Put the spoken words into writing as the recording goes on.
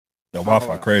That All Wi-Fi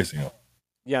right. crazy, yo.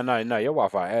 Yeah, no, your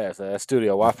Wi-Fi ass. That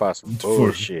studio Wi-Fi some For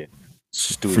bullshit. for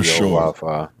Studio sure.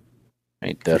 Wi-Fi.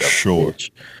 Ain't For that a sure.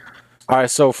 bitch? All right,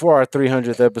 so for our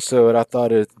 300th episode, I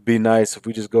thought it'd be nice if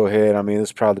we just go ahead. I mean,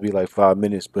 this probably be like 5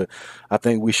 minutes, but I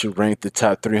think we should rank the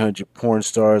top 300 porn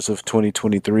stars of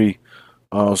 2023.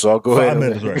 So I'll go ahead 5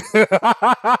 minutes, and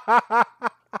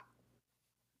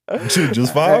right?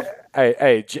 Just five?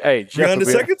 hey, Three Jeff, hundred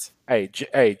seconds?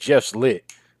 Jeff's lit.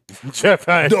 Jeff,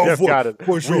 No, Jeff got it.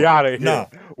 for We sure. out of here. Nah,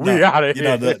 We nah. out of You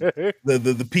know here.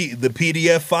 the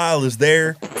PDF file is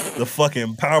there. The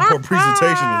fucking PowerPoint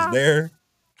presentation is there.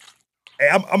 Hey,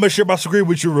 I'm gonna share my screen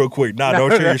with you real quick. Nah, No,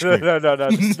 don't share no, your no, screen. no, no, no,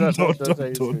 don't share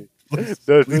your screen. Please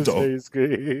Don't share don't. your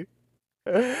screen.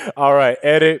 All right,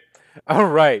 edit. All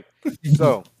right.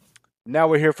 So now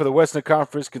we're here for the Western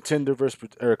Conference contender versus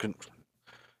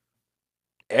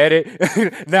edit.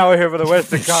 Now we're here for the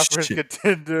Western Conference Shit.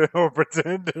 contender or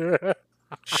pretender.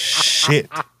 Shit.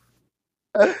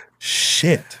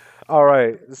 Shit. All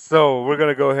right, so we're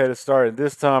gonna go ahead and start, and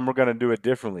this time we're gonna do it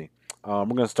differently. We're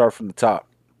gonna start from the top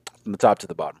to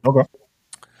the bottom. Okay.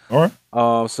 All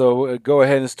right. So go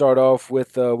ahead and start off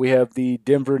with we have the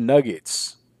Denver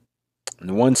Nuggets,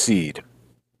 the 1 seed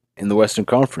in the Western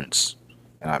Conference,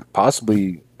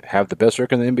 possibly have the best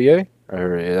record in the NBA,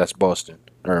 or that's Boston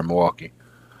or Milwaukee.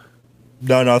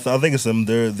 No, I think it's them.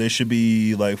 They should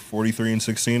be like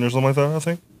 43-16 or something like that. I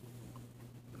think.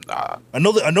 Nah, I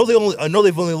know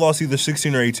they've only lost either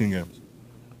 16 or 18 games.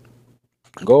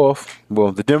 go off.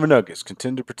 Well, the Denver Nuggets,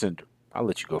 contender, pretender. I'll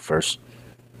let you go first.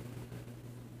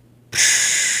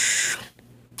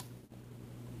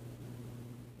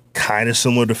 Kind of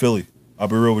similar to Philly. I'll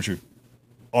be real with you.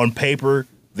 On paper,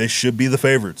 they should be the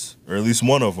favorites, or at least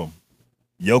one of them.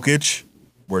 Jokic,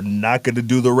 we're not going to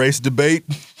do the race debate.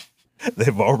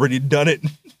 They've already done it.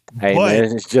 Hey But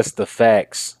man, it's just the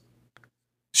facts.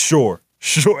 sure.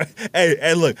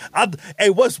 Hey, look.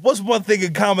 What's one thing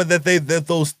in common that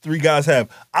those three guys have?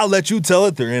 I'll let you tell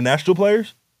it. They're international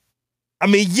players. I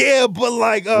mean, yeah, but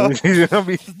like, I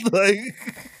mean, like,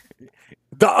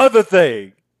 the other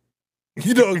thing.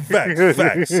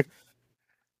 facts.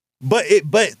 But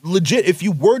legit, if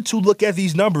you were to look at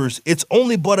these numbers, it's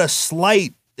only but a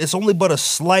slight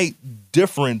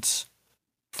difference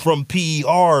from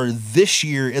PER this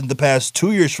year and the past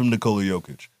 2 years from Nikola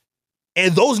Jokic.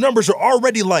 And those numbers are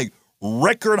already like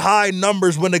record high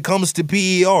numbers when it comes to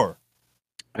PER.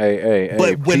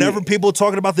 But whenever people are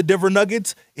talking about the Denver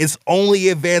Nuggets, it's only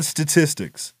advanced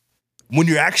statistics. When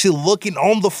you're actually looking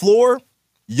on the floor,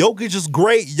 Jokic is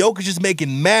great. Jokic is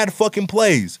making mad fucking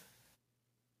plays.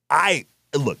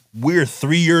 Look, we're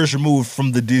 3 years removed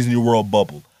from the Disney World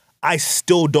bubble. I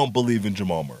still don't believe in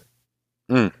Jamal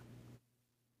Murray.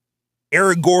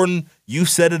 Eric Gordon, you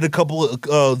said it a couple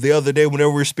of the other day whenever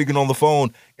we were speaking on the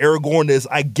phone. Eric Gordon is,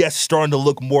 I guess, starting to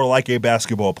look more like a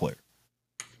basketball player.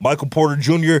 Michael Porter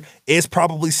Jr. is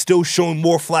probably still showing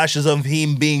more flashes of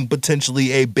him being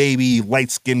potentially a baby,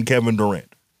 light-skinned Kevin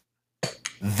Durant.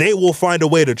 They will find a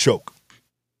way to choke.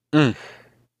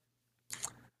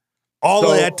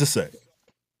 All of that to say.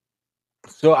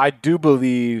 So I do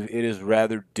believe it is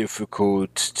rather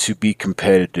difficult to be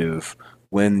competitive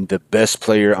when the best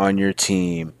player on your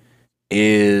team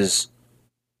is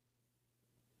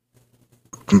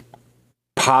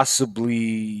possibly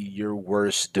your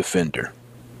worst defender.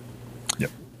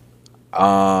 Yep.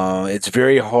 It's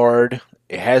very hard.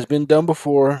 It has been done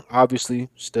before, obviously,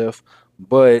 Steph,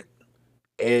 but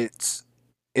it's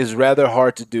rather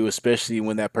hard to do, especially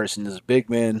when that person is a big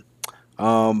man.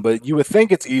 But you would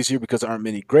think it's easier because there aren't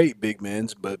many great big men,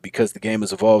 but because the game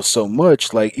has evolved so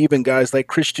much, like even guys like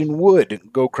Christian Wood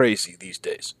go crazy these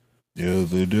days. Yeah,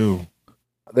 they do.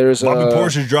 There's Bobby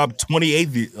Portis dropped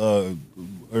 28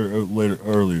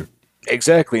 earlier.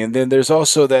 Exactly, and then there's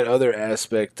also that other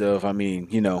aspect of, I mean,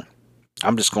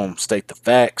 I'm just gonna state the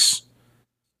facts.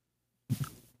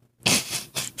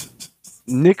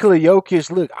 Nikola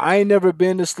Jokic, look, I ain't never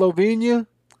been to Slovenia,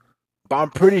 but I'm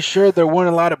pretty sure there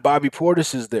weren't a lot of Bobby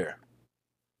Portises there.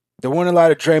 There weren't a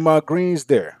lot of Draymond Greens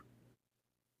there.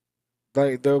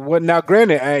 Like now,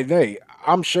 granted, hey,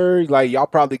 I'm sure like y'all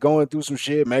probably going through some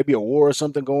shit, maybe a war or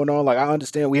something going on. Like I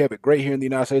understand we have it great here in the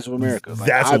United States of America. Like,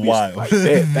 that's wild. Like,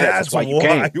 that's why you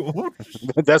came.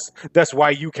 that's why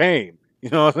you came. You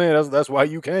know what I'm saying? That's why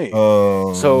you came.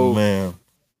 Oh, so man.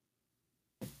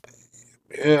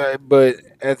 But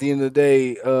at the end of the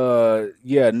day,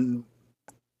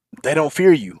 they don't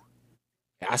fear you.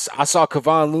 I saw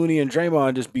Kevon Looney and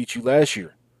Draymond just beat you last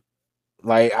year.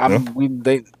 Like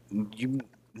you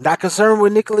not concerned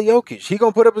with Nikola Jokic. He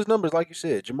gonna put up his numbers, like you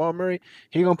said. Jamal Murray,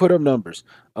 he gonna put up numbers.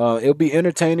 It'll be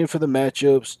entertaining for the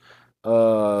matchups.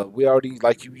 We already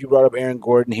like you brought up Aaron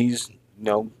Gordon. He's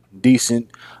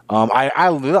decent.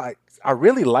 I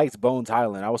really liked Bones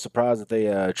Highland. I was surprised that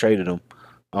they traded him.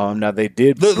 Now they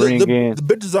did The bring in the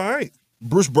bitch is all right.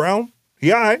 Bruce Brown,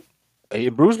 he all right.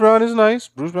 Bruce Brown is nice.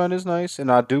 Bruce Brown is nice,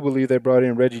 and I do believe they brought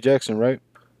in Reggie Jackson, right?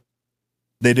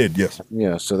 They did, yes.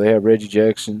 Yeah, so they have Reggie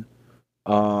Jackson.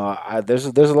 There's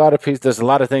a lot of pieces. There's a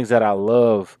lot of things that I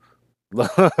love.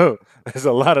 There's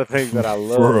a lot of things that I For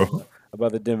love real.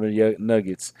 about the Denver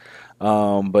Nuggets,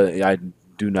 but I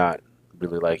do not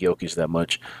really like Jokic that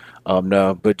much.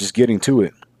 No, but just getting to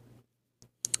it,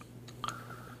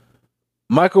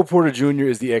 Michael Porter Jr.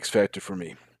 is the X factor for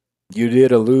me. You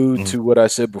did allude Mhm. to what I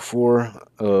said before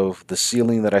of the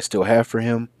ceiling that I still have for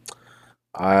him.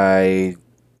 I,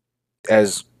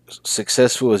 as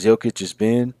successful as Jokic has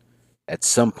been, at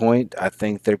some point, I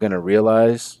think they're going to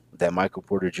realize that Michael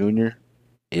Porter Jr.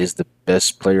 is the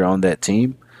best player on that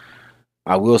team.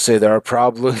 I will say there are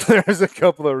problems. There's a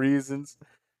couple of reasons.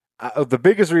 The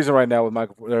biggest reason right now with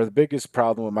or the biggest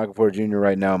problem with Michael Porter Jr.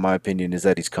 right now, in my opinion, is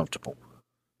that he's comfortable.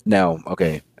 Now,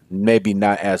 okay, maybe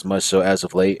not as much so as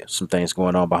of late. Some things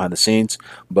going on behind the scenes,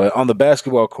 but on the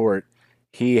basketball court,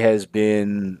 he has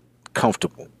been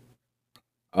comfortable.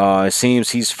 It seems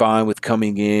he's fine with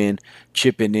coming in,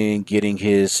 chipping in, getting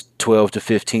his 12 to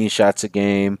 15 shots a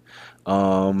game,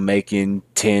 making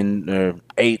 10 or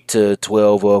 8 to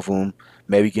 12 of them,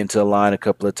 maybe getting to the line a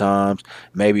couple of times.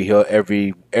 Maybe he'll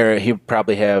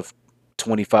probably have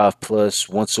 25 plus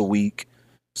once a week,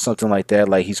 something like that.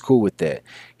 Like he's cool with that.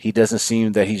 He doesn't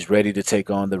seem that he's ready to take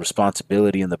on the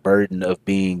responsibility and the burden of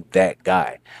being that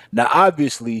guy. Now,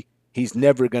 obviously, he's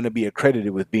never going to be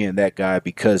accredited with being that guy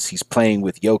because he's playing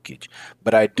with Jokic.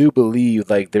 But I do believe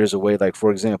like there's a way, like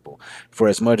for example, for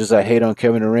as much as I hate on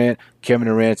Kevin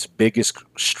Durant's biggest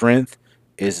strength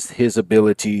is his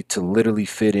ability to literally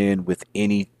fit in with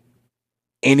any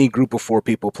group of four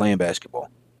people playing basketball.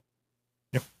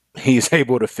 Yep. He's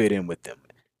able to fit in with them.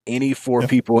 Any four Yep.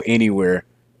 people anywhere,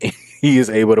 he is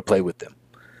able to play with them.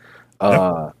 Yep.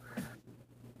 Uh,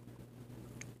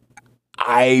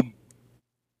 I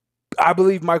I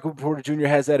believe Michael Porter Jr.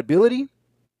 has that ability.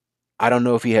 I don't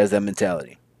know if he has that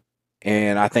mentality.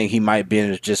 And I think he might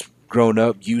be just grown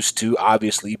up, used to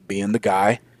obviously being the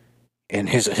guy. And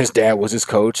his dad was his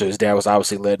coach, so his dad was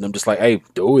obviously letting him just like, hey,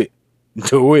 do it.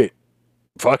 Do it.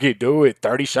 Fuck it, do it.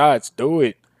 30 shots, do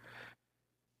it.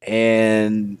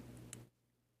 And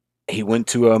he went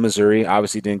to Missouri.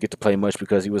 Obviously, didn't get to play much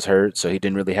because he was hurt, so he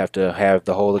didn't really have to have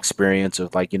the whole experience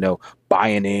of like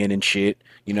buying in and shit.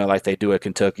 Like they do at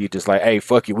Kentucky, just like, hey,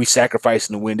 fuck you, we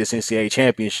sacrificing to win this NCAA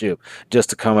championship, just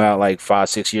to come out like 5,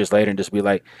 6 years later and just be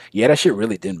like, yeah, that shit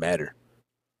really didn't matter.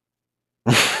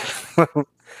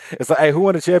 It's like, hey, who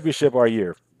won the championship our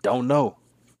year? Don't know.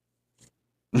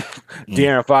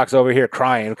 De'Aaron Fox over here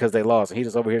crying because they lost, and he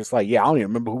just over here just like, yeah, I don't even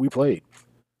remember who we played.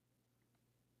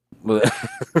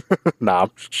 Nah,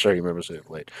 I'm sure he remembers who he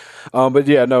played. But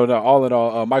yeah, no. All in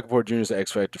all, Michael Porter Jr. is the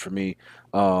X factor for me.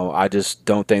 I just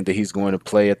don't think that he's going to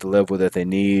play at the level that they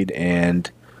need, and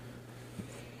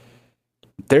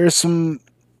there's some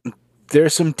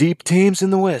there's some deep teams in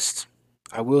the West.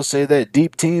 I will say that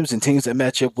deep teams and teams that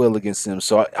match up well against them.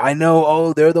 So I know,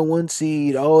 oh, they're the 1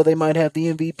 seed. Oh, they might have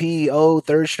the MVP. Oh,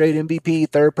 third straight MVP,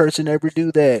 third person to ever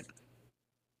do that.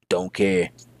 Don't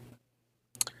care.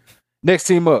 Next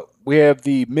team up, we have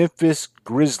the Memphis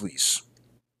Grizzlies.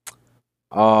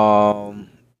 I'll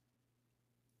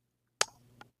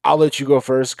let you go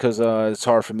first because it's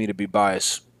hard for me to be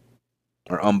biased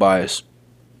or unbiased.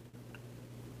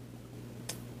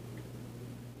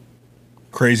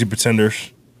 Crazy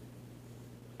pretenders.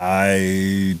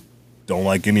 I don't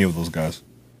like any of those guys.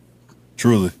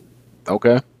 Truly.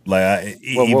 Okay. Like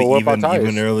What about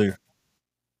even Tyus? earlier.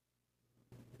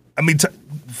 I mean,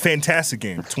 fantastic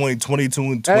game. 2022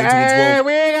 and 22 Hey, and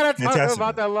we ain't gotta talk Fantastic.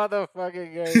 about that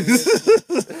motherfucking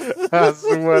game. I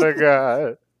swear to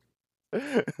God.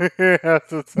 We have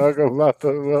to talk about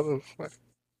the motherfucker.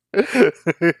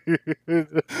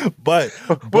 but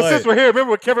Well, since we're here, remember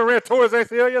when Kevin Durant tore his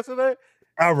ACL yesterday?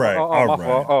 all right, all My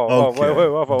right. fault. Wait, Okay.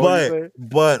 my fault. What you say?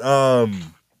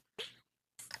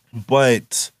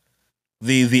 But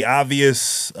the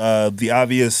obvious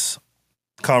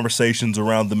conversations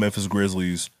around the Memphis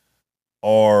Grizzlies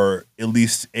are at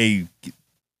least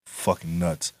fucking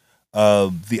nuts.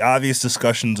 The obvious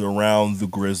discussions around the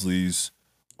Grizzlies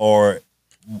are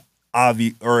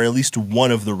obvious, or at least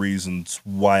one of the reasons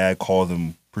why I call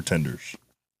them pretenders.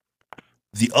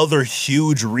 The other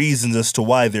huge reasons as to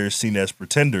why they're seen as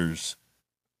pretenders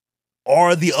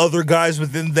are the other guys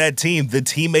within that team, the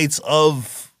teammates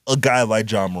of a guy like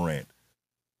John Morant.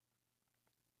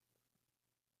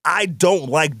 I don't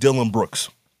like Dylan Brooks.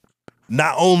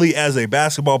 Not only as a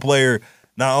basketball player,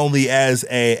 not only as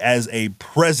a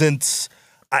presence.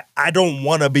 I don't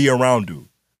want to be around dude.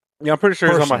 Yeah, I'm pretty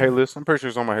sure he's on my hate list.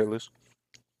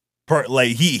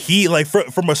 Like he like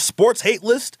from a sports hate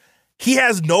list, he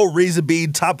has no reason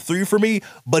being top 3 for me,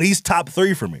 but he's top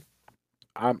 3 for me.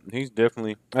 He's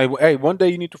definitely. Hey, one day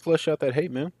you need to flush out that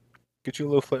hate, man. Get you a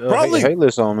little hate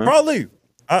list on, man. Probably.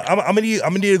 I'm gonna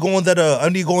need to go on that. I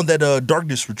need to go on that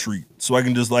darkness retreat so I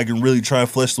can just like and really try and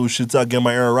flesh those shits out. Get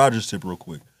my Aaron Rodgers tip real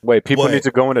quick. Wait, people need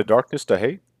to go into darkness to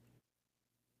hate?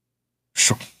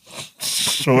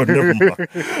 Sure, never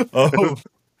mind.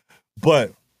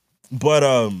 But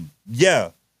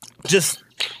yeah, just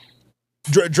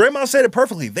Draymond said it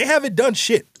perfectly. They haven't done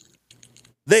shit.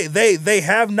 They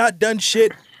have not done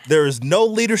shit. There is no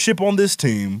leadership on this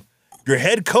team. Your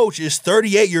head coach is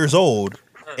 38 years old,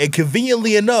 and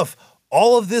conveniently enough,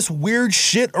 all of this weird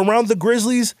shit around the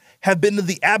Grizzlies have been in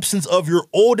the absence of your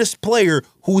oldest player,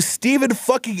 who's Steven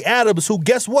fucking Adams, who,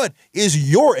 guess what, is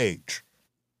your age.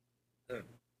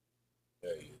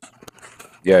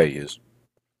 Yeah, he is.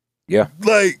 Yeah.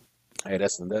 Like, hey,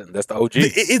 that's the OG.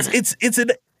 It's an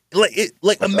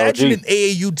like imagine an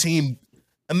AAU team.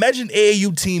 Imagine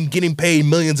AAU team getting paid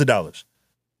millions of dollars.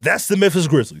 That's the Memphis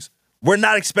Grizzlies. We're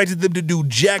not expecting them to do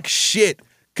jack shit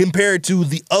compared to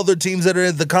the other teams that are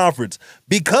in the conference.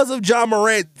 Because of Ja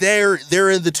Morant, they're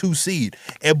in the 2 seed.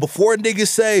 And before niggas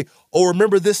say, "Oh,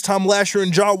 remember this time last year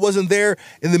and Ja wasn't there,"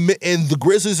 and the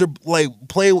Grizzlies are like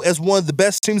playing as one of the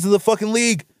best teams in the fucking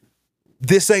league,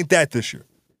 this ain't that this year.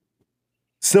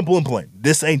 Simple and plain.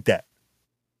 This ain't that.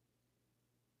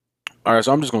 All right,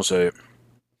 so I'm just gonna say it.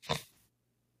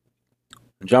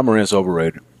 Ja Morant's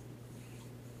overrated.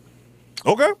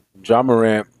 Okay. Ja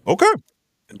Morant. Okay.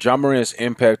 Ja Morant's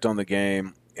impact on the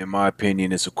game, in my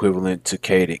opinion, is equivalent to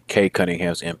Kay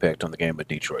Cunningham's impact on the game of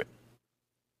Detroit.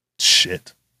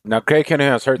 Shit. Now, Kay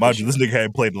Cunningham's hurt this year. This nigga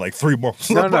hadn't played in like 3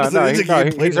 months. No, he's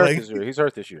hurt this year. He's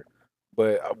hurt this year.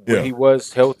 But when he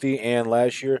was healthy and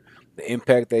last year, the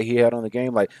impact that he had on the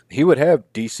game, like he would have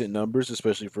decent numbers,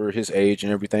 especially for his age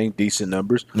and everything, decent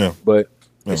numbers. Yeah. But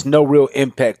it's no real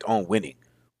impact on winning.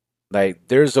 Like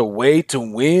there's a way to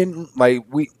win. Like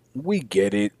we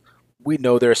get it. We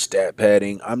know they're stat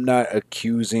padding. I'm not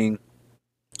accusing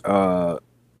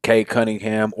Kay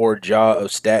Cunningham or Ja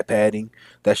of stat padding.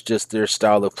 That's just their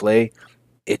style of play.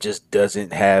 It just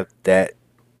doesn't have that.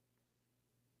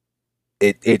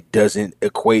 It doesn't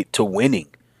equate to winning.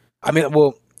 I mean,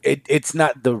 well, it's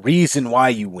not the reason why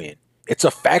you win. It's a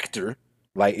factor.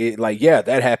 Yeah,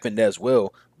 that happened as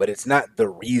well, but it's not the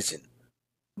reason.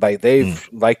 Like they've,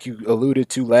 like you alluded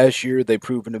to last year, they've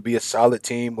proven to be a solid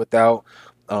team without.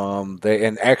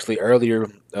 And actually earlier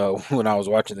when I was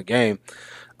watching the game,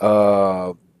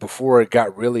 before it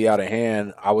got really out of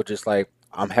hand, I was just like,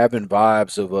 I'm having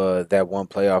vibes of that one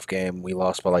playoff game we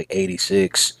lost by like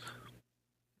 86.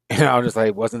 And I was just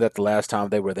like, wasn't that the last time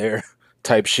they were there?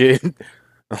 Type shit.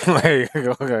 Like,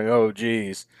 okay, oh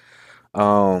geez.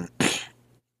 Ja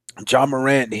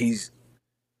Morant, they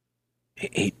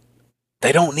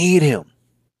don't need him.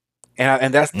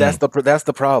 And that's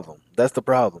the problem. That's the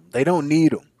problem. They don't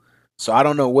need him. So I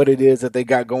don't know what it is that they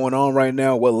got going on right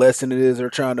now, what lesson it is they're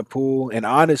trying to pull. And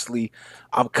honestly,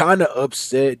 I'm kind of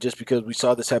upset just because we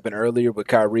saw this happen earlier with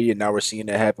Kyrie, and now we're seeing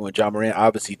that happen with Ja Morant.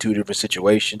 Obviously, 2 different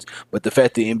situations. But the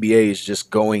fact the NBA is just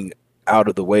going out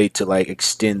of the way to like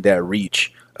extend that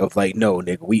reach of like, no,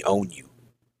 nigga, we own you.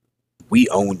 We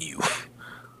own you.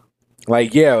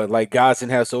 Like, yeah, like guys can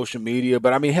have social media,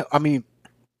 but I mean,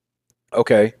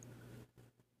 okay.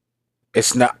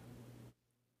 It's not.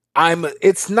 I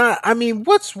mean,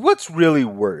 what's really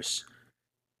worse?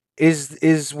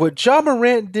 Is what Ja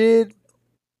Morant did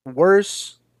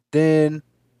worse than,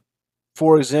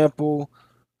 for example,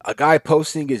 a guy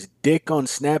posting his dick on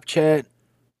Snapchat,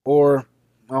 or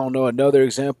I don't know, another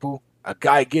example, a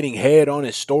guy getting head on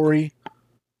his story?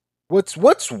 What's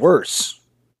worse?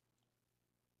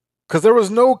 Because there was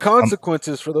no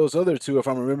consequences for those other two, if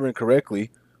I'm remembering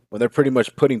correctly, when they're pretty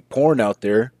much putting porn out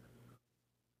there.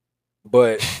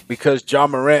 But because Ja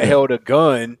Morant held a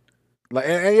gun, like,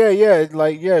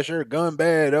 sure, gun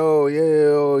bad.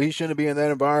 He shouldn't be in that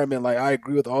environment. Like, I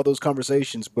agree with all those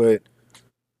conversations, but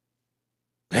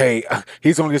hey,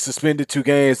 he's gonna get suspended 2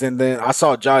 games, and then I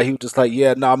saw Ja. He was just like,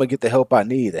 I'm gonna get the help I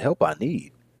need. The help I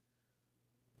need.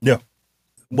 Yeah.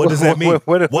 What does that mean?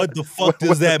 What the fuck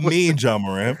does that mean, Ja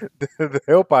Morant? The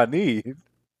help I need.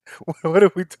 What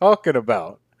are we talking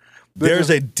about? There's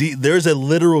a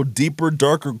literal deeper,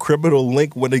 darker criminal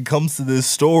link when it comes to this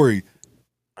story.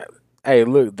 Hey,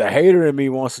 look, the hater in me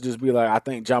wants to just be like, I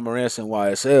think Ja Morant's in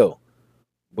YSL.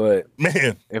 But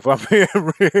man, if I'm being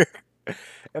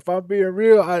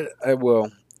real,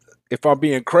 well, if I'm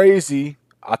being crazy,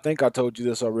 I think I told you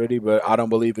this already, but I don't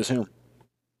believe it's him.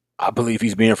 I believe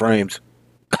he's being framed.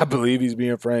 I believe he's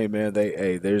being framed, man.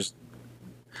 There's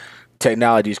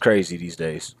technology is crazy these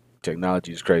days.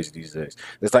 Technology is crazy these days.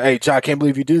 It's like, hey, John, I can't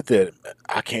believe you did that.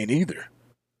 I can't either.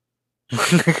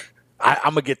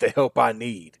 I'm gonna get the help I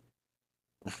need.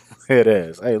 It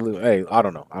is. Hey, look, hey, I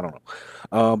don't know.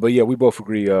 But yeah, we both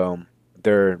agree.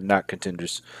 They're not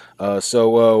contenders.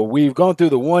 So we've gone through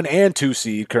the 1 and 2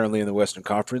 seed currently in the Western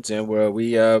Conference, and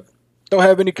we don't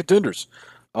have any contenders.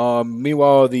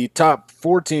 Meanwhile, the top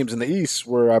 4 teams in the East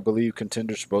were, I believe,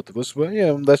 contenders for both of us. But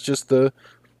yeah, that's just the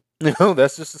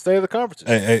state of the conferences.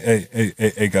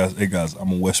 Hey, guys, I'm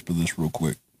gonna whisper this real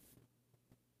quick.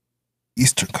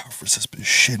 Eastern Conference has been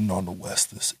shitting on the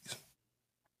West this season.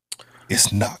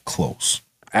 It's not close.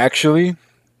 Actually,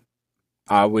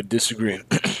 I would disagree.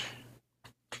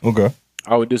 Okay.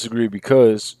 I would disagree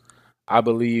because I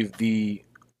believe the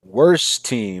worst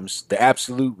teams, the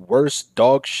absolute worst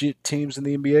dog shit teams in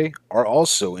the NBA, are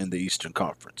also in the Eastern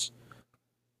Conference.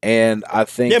 And I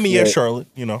think Charlotte,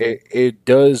 it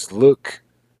does look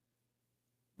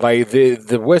like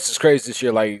the West is crazy this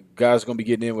year. Like, guys are gonna be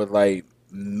getting in with like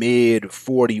mid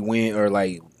 40 win or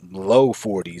like low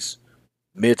 40s,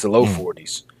 mid to low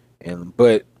 40s.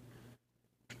 But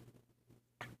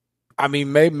I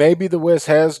mean, maybe the West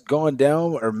has gone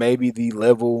down, or maybe the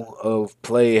level of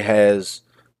play has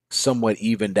somewhat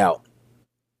evened out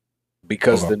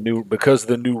because the new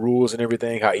rules and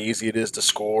everything, how easy it is to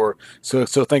score. So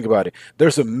think about it.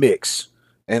 There's a mix,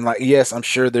 and like, yes, I'm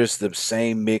sure there's the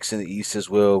same mix in the East as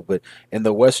well, but in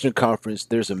the Western Conference,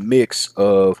 there's a mix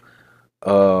of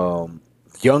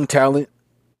young talent.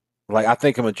 Like, I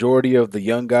think a majority of the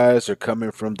young guys are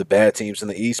coming from the bad teams in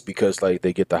the East because like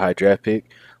they get the high draft pick.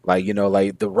 Like,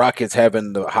 like the Rockets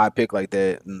having the high pick like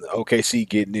that, and OKC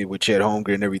getting it with Chet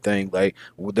Holmgren and everything. Like,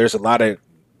 there's a lot of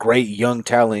great young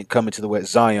talent coming to the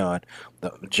West. Zion,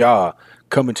 Ja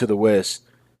coming to the West,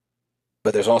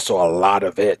 but there's also a lot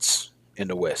of vets in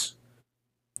the West.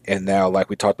 And now, like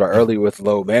we talked about earlier with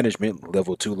low management,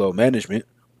 level 2 low management,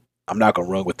 I'm not gonna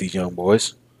run with these young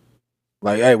boys.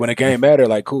 Like, hey, when a game matter,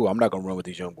 like, cool, I'm not gonna run with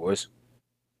these young boys.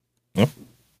 Yep.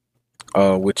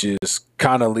 Which is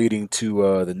kind of leading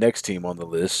to the next team on the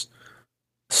list,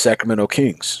 Sacramento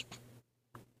Kings.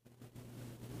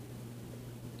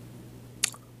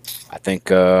 I think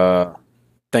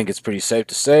it's pretty safe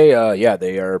to say, yeah,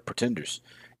 they are pretenders,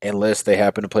 unless they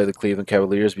happen to play the Cleveland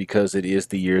Cavaliers because it is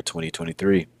the year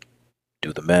 2023.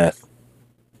 Do the math.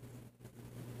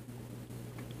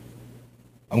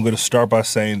 I'm going to start by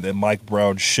saying that Mike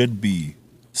Brown should be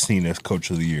seen as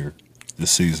Coach of the Year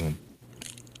this season.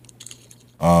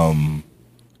 Domantas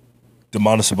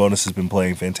Sabonis has been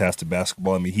playing fantastic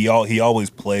basketball. I mean, he always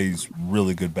plays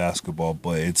really good basketball,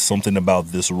 but it's something about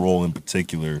this role in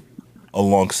particular,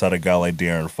 alongside a guy like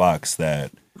De'Aaron Fox,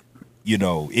 that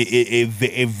it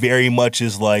very much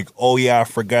is like, oh yeah, I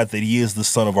forgot that he is the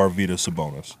son of Arvydas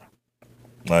Sabonis.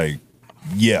 Like,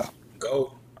 yeah,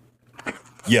 go,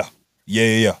 yeah.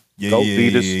 Yeah.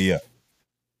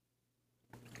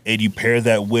 And you pair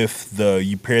that with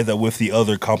the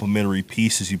other complementary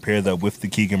pieces. You pair that with the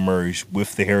Keegan Murrays,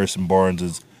 with the Harrison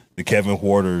Barneses, the Kevin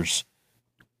Huerters.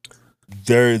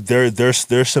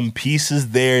 There's some pieces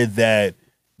there that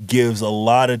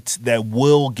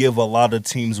will give a lot of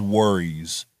teams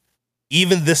worries,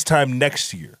 even this time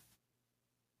next year.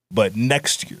 But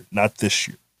next year, not this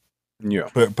year. Yeah,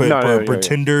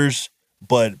 pretenders.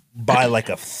 But by like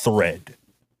a thread.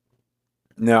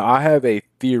 Now, I have a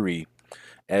theory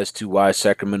as to why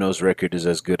Sacramento's record is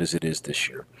as good as it is this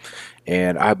year.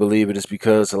 And I believe it is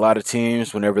because a lot of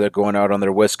teams, whenever they're going out on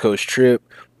their West Coast trip,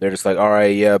 they're just like, all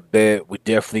right, yeah, bet we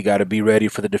definitely got to be ready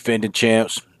for the defending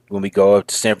champs when we go up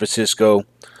to San Francisco.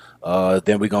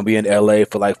 Then we're going to be in LA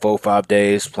for like 4 or 5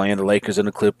 days playing the Lakers and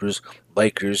the Clippers.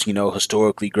 Lakers,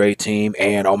 historically great team.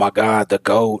 And, oh, my God, the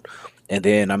GOAT. And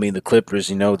then, I mean, the Clippers,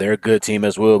 they're a good team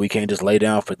as well. We can't just lay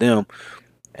down for them.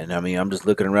 And, I mean, I'm just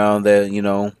looking around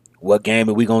that, what game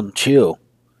are we going to chill?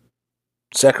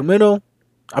 Sacramento?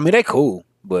 I mean, they cool,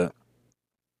 but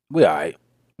we all right.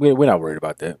 We're not worried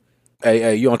about that.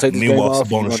 Hey, you want to take this game off?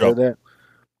 You want to do that?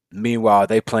 Meanwhile,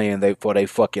 they playing for their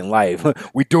fucking life.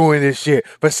 We doing this shit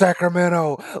for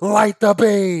Sacramento. Light the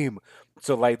beam.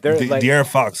 So, like, they're like... De'Aaron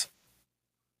Fox.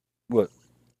 What?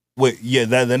 Wait, yeah,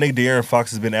 that nigga De'Aaron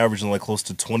Fox has been averaging like close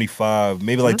to 25,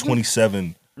 maybe like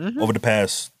 27 over the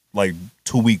past like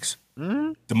 2 weeks.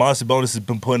 Domantas Sabonis has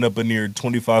been putting up a near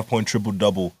 25-point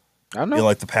triple-double in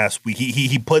like the past week.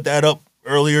 He put that up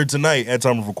earlier tonight at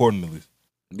time of recording, at least.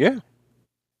 Yeah.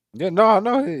 Yeah, no.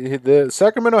 The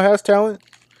Sacramento has talent.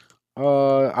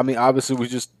 I mean, obviously, we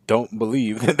just don't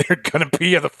believe that they're gonna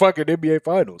be in the fucking NBA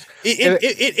Finals.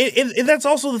 And that's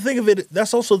also the thing of it.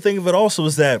 That's also the thing of it. Also,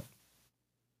 is that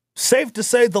safe to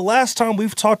say the last time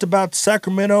we've talked about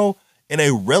Sacramento in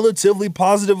a relatively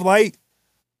positive light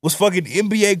was fucking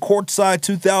NBA Courtside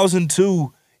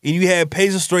 2002, and you had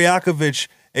Peja Stojakovic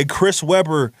and Chris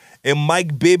Webber and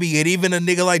Mike Bibby and even a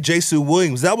nigga like Jason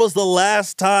Williams. That was the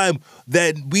last time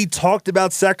that we talked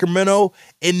about Sacramento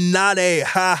and not a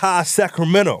ha-ha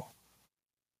Sacramento.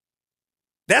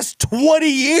 That's 20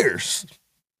 years.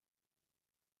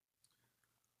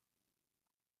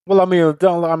 Well, I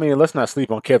mean, let's not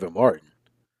sleep on Kevin Martin.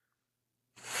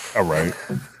 All right.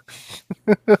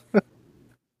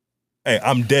 Hey,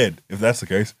 I'm dead if that's the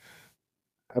case.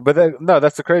 But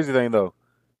that's the crazy thing though.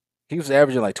 He was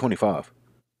averaging like 25.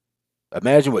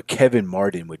 Imagine what Kevin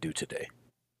Martin would do today.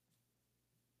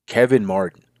 Kevin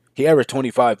Martin. He averaged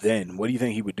 25 then. What do you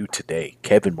think he would do today?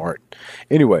 Kevin Martin.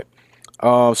 Anyway,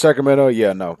 Sacramento,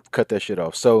 yeah, no, cut that shit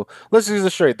off. So let's get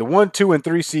this straight. The 1, 2, and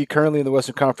 3 seed currently in the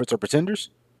Western Conference are pretenders?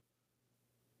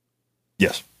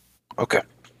 Yes. Okay.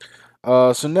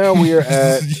 So now we are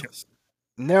at yes.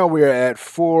 Now we are at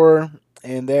 4,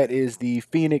 and that is the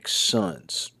Phoenix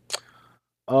Suns.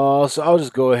 So I'll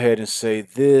just go ahead and say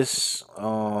this.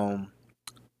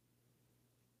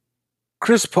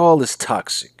 Chris Paul is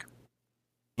toxic.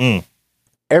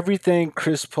 Everything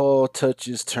Chris Paul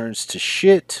touches turns to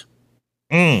shit.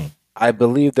 I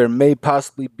believe there may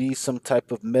possibly be some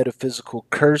type of metaphysical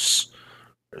curse,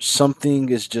 or something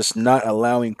is just not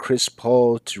allowing Chris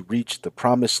Paul to reach the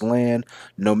promised land,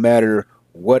 no matter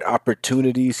what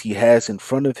opportunities he has in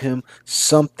front of him.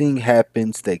 Something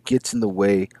happens that gets in the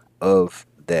way of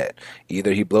that.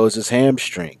 Either he blows his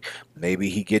hamstring, maybe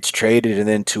he gets traded, and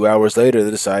then 2 hours later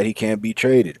they decide he can't be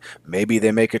traded. Maybe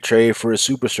they make a trade for a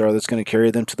superstar that's going to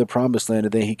carry them to the promised land,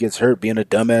 and then he gets hurt being a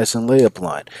dumbass in layup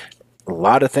line. A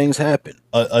lot of things happen.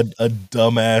 A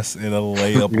dumbass in a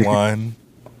layup line,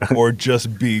 or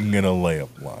just being in a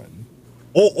layup line,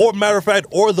 or matter of fact,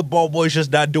 or the ball boys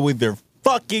just not doing their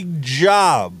fucking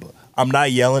job. I'm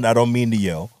not yelling. I don't mean to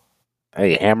yell.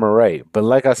 Hey, hammer right. But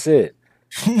like I said,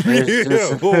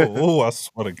 I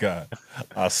swear to God.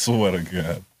 I swear to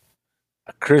God.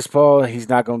 Chris Paul, he's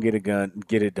not gonna get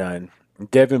it done.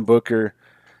 Devin Booker,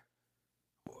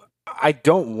 I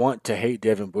don't want to hate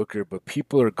Devin Booker, but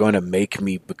people are gonna make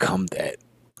me become that.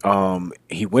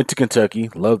 He went to Kentucky,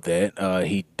 loved that.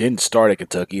 He didn't start at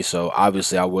Kentucky, so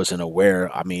obviously I wasn't aware.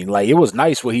 I mean, like, it was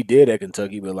nice what he did at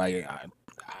Kentucky, but like I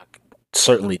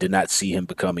certainly did not see him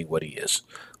becoming what he is.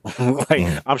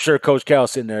 I'm sure Coach Cal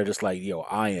sitting there just like, yo,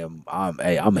 I'm him. I'm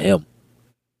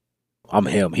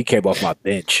him. He came off my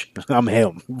bench. I'm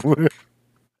him.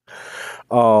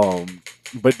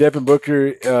 But Devin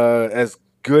Booker, as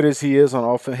good as he is on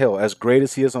offense, hell, as great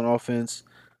as he is on offense,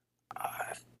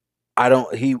 I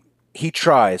don't. He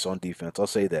tries on defense. I'll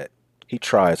say that he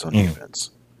tries on defense.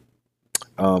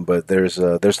 But there's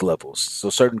levels.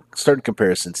 So certain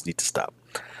comparisons need to stop.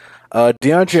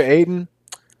 DeAndre Ayton,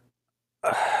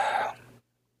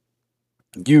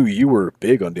 you were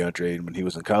big on DeAndre Ayton when he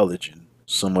was in college and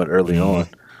somewhat early on.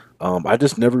 I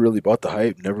just never really bought the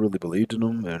hype, never really believed in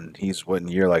him, and he's in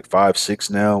year like 5, 6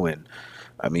 now, and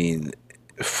I mean,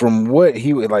 from what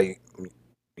he would like,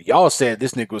 y'all said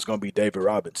this nigga was gonna be David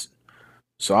Robinson,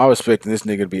 so I was expecting this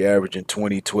nigga to be averaging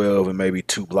 20, 12, and maybe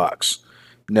 2 blocks.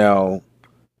 Now,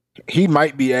 he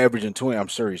might be averaging 20. I'm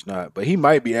sure he's not, but he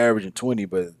might be averaging 20,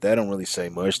 but that don't really say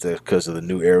much. That's because of the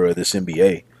new era of this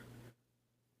NBA.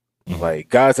 Like,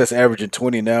 guys that's averaging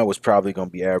 20 now was probably gonna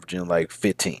be averaging like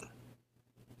 15.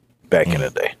 Back in the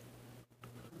day.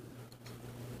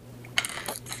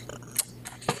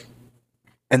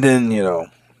 And then,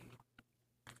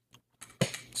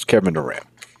 it's Kevin Durant.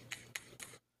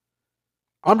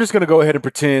 I'm just going to go ahead and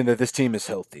pretend that this team is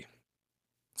healthy.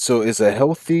 So is a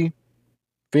healthy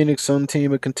Phoenix Sun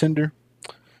team a contender?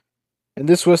 In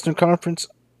this Western Conference,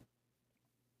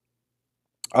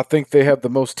 I think they have the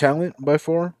most talent by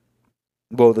far.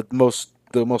 Well, the most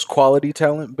quality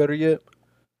talent, better yet.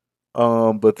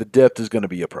 But the depth is going to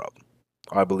be a problem.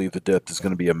 I believe the depth is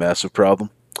going to be a massive problem.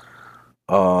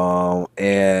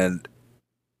 And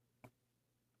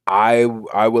I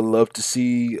would love to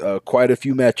see quite a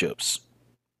few matchups.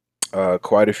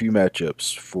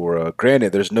 For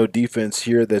granted, there's no defense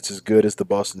here that's as good as the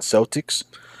Boston Celtics.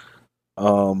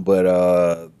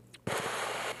 But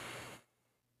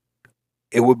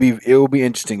it will be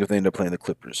interesting if they end up playing the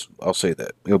Clippers. I'll say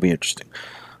that it'll be interesting.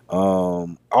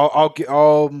 I'm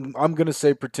gonna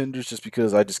say pretenders just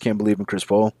because I just can't believe in Chris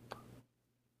Paul.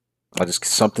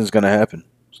 Something's gonna happen.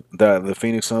 The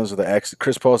Phoenix Suns are the accident.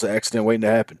 Chris Paul's the accident waiting to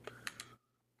happen.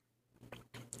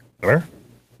 Where?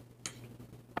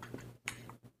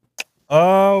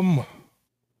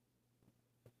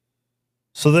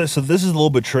 So this is a little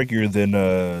bit trickier than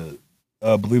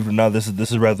believe it or not, this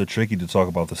is rather tricky to talk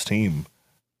about this team.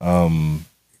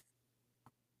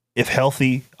 If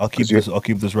healthy, I'll keep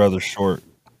this rather short.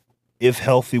 If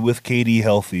healthy, with KD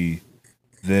healthy,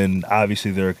 then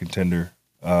obviously they're a contender.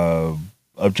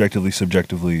 Objectively,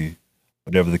 subjectively,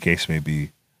 whatever the case may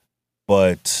be.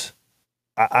 But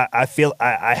I feel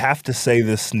I have to say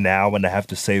this now, and I have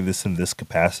to say this in this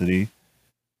capacity.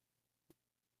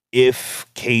 If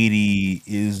KD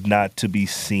is not to be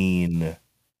seen,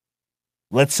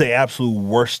 let's say absolute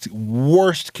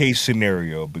worst case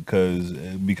scenario, because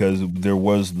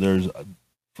there's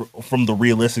from the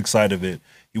realistic side of it,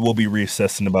 he will be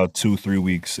reassessed in about 2-3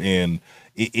 weeks, and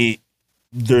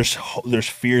there's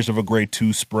fears of a grade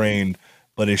 2 sprain,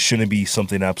 but it shouldn't be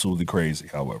something absolutely crazy.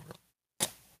 However,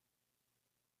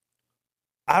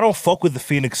 I don't fuck with the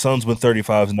Phoenix Suns when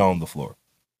 35 is not on the floor.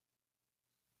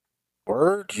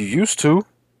 Word, you used to.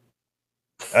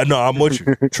 No, I'm with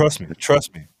you. Trust me.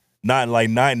 Not like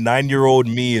 9-year-old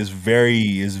me is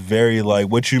very like,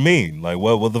 what you mean? Like,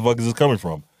 what the fuck is this coming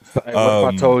from? What if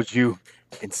I told you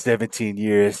in 17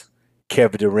 years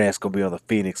Kevin Durant's gonna be on the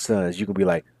Phoenix Suns? You can be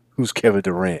like, who's Kevin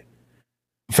Durant?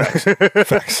 Facts.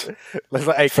 Let's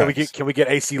like, hey, Facts. Can we get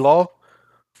AC Law?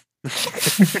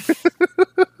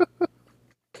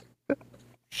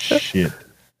 Shit.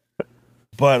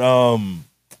 But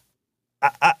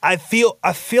I feel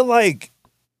like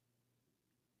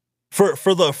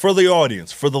for the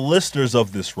audience, for the listeners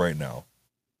of this right now,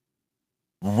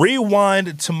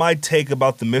 rewind to my take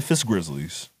about the Memphis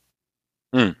Grizzlies.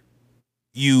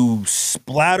 You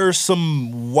splatter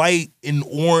some white and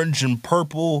orange and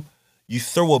purple. You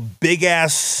throw a big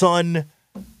ass sun.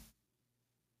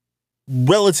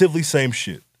 Relatively same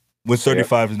shit when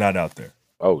 35 is not out there.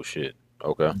 Oh shit.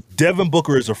 Okay. Devin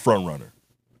Booker is a front runner.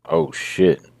 Oh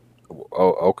shit.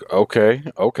 Oh, okay.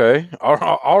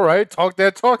 All right. Talk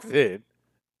then.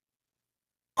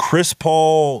 Chris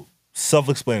Paul,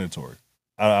 self-explanatory.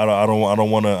 I don't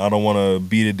want to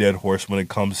beat a dead horse when it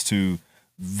comes to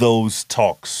those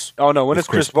talks. Oh no, when it's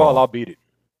Chris Paul, I'll beat it.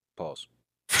 Pause.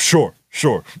 Sure.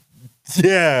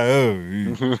 Yeah.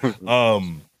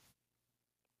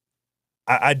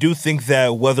 I do think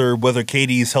that whether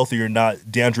KD is healthy or not,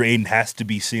 DeAndre Ayton has to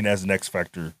be seen as an X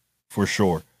factor for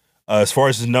sure. As far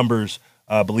as his numbers,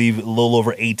 I believe a little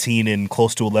over 18 and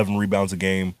close to 11 rebounds a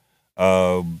game,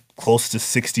 close to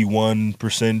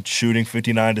 61% shooting,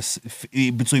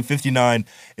 between 59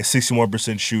 and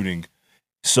 61% shooting.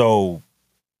 So,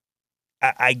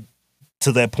 I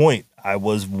to that point, I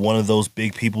was one of those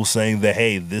big people saying that,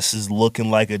 hey, this is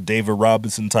looking like a David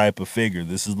Robinson type of figure.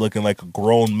 This is looking like a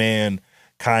grown man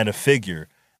kind of figure.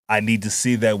 I need to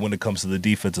see that when it comes to the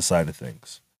defensive side of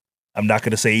things. I'm not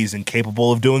going to say he's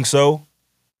incapable of doing so,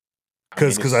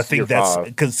 because I think that's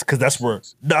because that's where.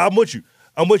 No, I'm with you,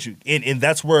 and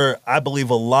that's where I believe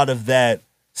a lot of that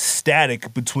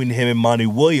static between him and Monty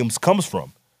Williams comes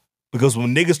from. Because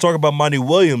when niggas talk about Monty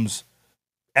Williams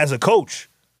as a coach,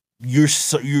 you're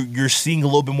seeing a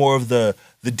little bit more of the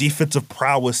defensive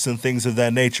prowess and things of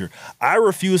that nature. I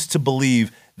refuse to believe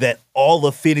that all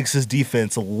of Phoenix's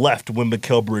defense left when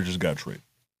Mikal Bridges got traded.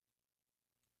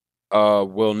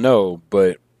 Well, no,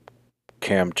 but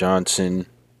Cam Johnson,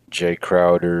 Jay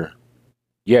Crowder,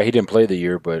 yeah, he didn't play the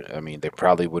year, but I mean, they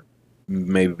probably would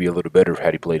maybe be a little better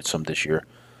had he played some this year.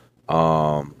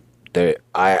 I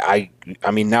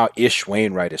mean, now Ish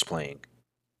Wainwright is playing.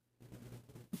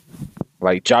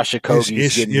 Like Josh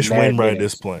Okogie's getting Ish mad Wainwright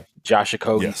minutes. is playing. Josh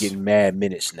Okogie's getting mad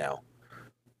minutes now.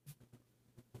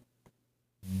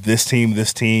 This team's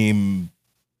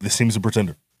a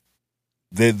pretender.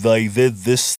 A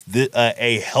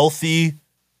healthy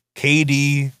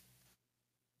KD,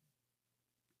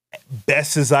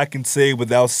 best as I can say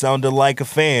without sounding like a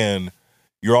fan,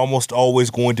 you're almost always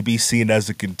going to be seen as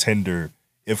a contender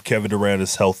if Kevin Durant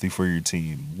is healthy for your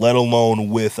team, let alone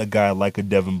with a guy like a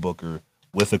Devin Booker,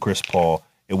 with a Chris Paul,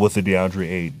 and with a DeAndre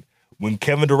Ayton. When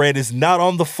Kevin Durant is not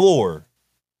on the floor,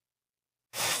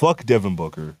 fuck Devin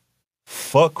Booker,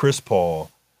 fuck Chris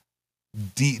Paul.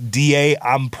 DA,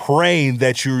 I'm praying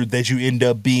that you end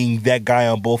up being that guy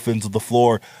on both ends of the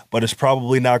floor, but it's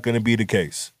probably not going to be the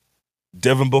case.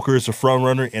 Devin Booker is a front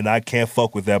runner, and I can't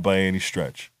fuck with that by any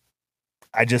stretch.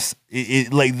 I just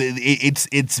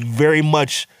it's very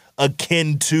much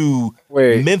akin to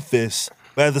Memphis,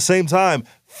 but at the same time,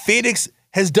 Phoenix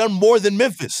has done more than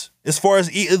Memphis as far as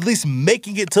at least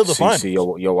making it to the finals.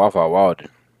 Yo, I thought wild.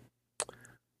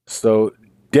 So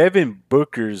Devin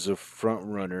Booker's a front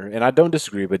runner, and I don't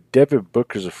disagree, but Devin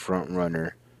Booker's a front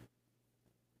runner.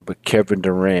 But Kevin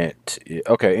Durant.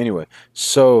 Okay, anyway.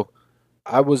 So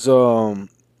I was I'm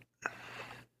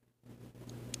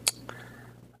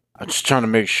just trying to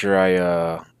make sure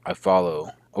I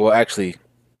follow. Well, actually,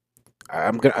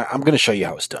 I'm gonna show you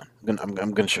how it's done.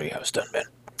 I'm gonna show you how it's done, man.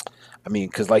 I mean,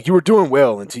 because like you were doing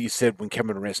well until you said when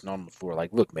Kevin Durant's not on the floor.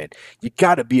 Like, look, man, you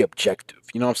got to be objective.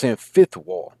 You know what I'm saying? Fifth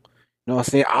wall. You know what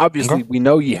I'm saying? Obviously, we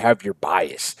know you have your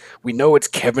bias. We know it's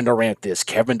Kevin Durant this,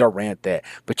 Kevin Durant that,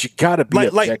 but you got to be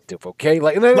objective, okay?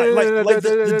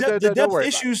 The depth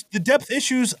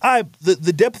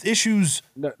issues.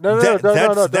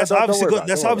 That's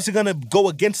obviously going to go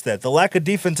against that. The lack of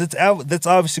defense, that's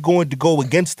obviously going to go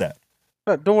against that.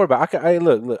 Don't worry about it.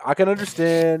 Look, I can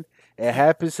understand. It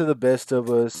happens to the best of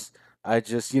us. I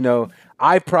just,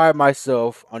 I pride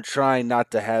myself on trying not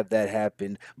to have that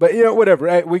happen. But, whatever.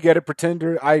 Right? We get it.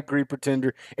 Pretender. I agree,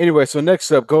 Pretender. Anyway, so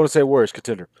next up, Golden State Warriors,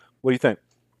 Contender. What do you think?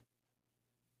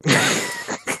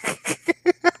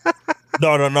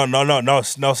 No.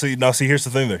 See, here's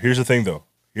the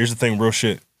thing, real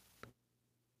shit.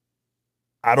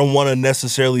 I don't want to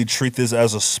necessarily treat this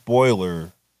as a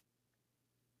spoiler,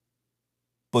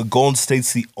 but Golden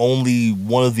State's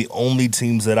one of the only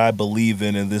teams that I believe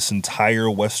in this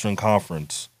entire Western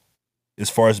Conference as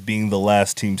far as being the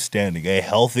last team standing. A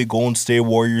healthy Golden State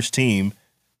Warriors team,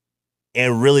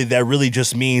 and that really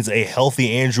just means a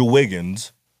healthy Andrew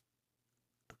Wiggins.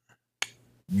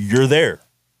 You're there.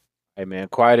 Hey, man,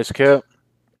 quiet as kept.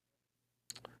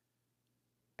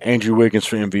 Andrew Wiggins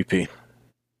for MVP.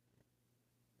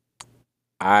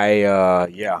 Yeah.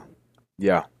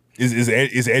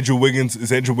 Is Andrew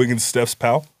Wiggins Steph's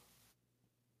pal?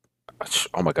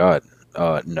 Oh my God,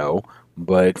 no.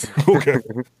 But okay,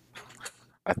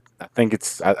 I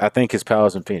think his pal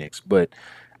is in Phoenix, but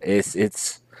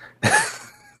it's.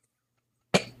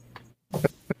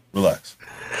 Relax.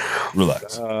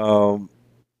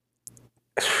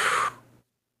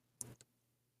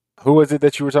 Who was it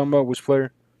that you were talking about? Which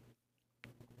player?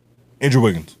 Andrew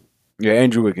Wiggins. Yeah,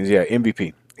 Andrew Wiggins. Yeah,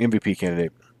 MVP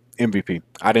candidate. MVP.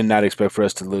 I did not expect for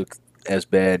us to look as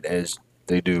bad as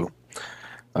they do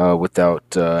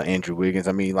without Andrew Wiggins.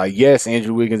 I mean, yes,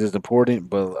 Andrew Wiggins is important,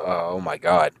 but oh my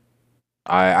God,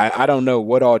 I don't know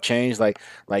what all changed.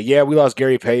 Yeah, we lost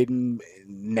Gary Payton.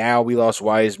 Now we lost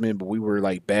Wiseman, but we were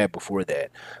bad before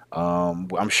that.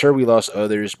 I'm sure we lost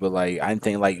others, but I didn't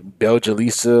think Bel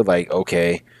Jalisa.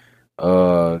 Okay,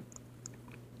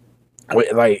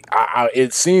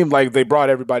 it seemed like they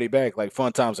brought everybody back.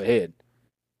 Fun times ahead.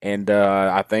 And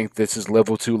I think this is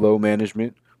level 2 low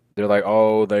management. They're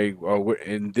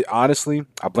and honestly,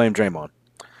 I blame Draymond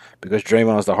because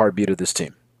Draymond is the heartbeat of this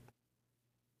team.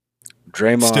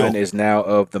 Draymond is now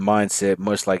of the mindset,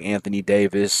 much like Anthony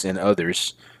Davis and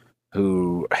others,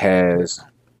 who has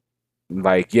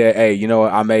hey, you know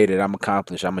what? I made it. I'm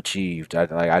accomplished. I'm achieved.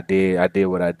 I did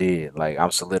what I did.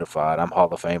 I'm solidified. I'm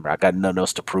Hall of Famer. I got nothing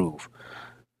else to prove.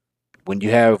 When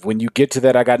you get to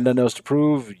that, I got nothing else to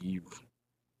prove.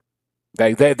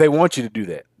 They want you to do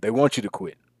that. They want you to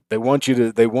quit. They want you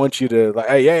to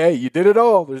hey, you did it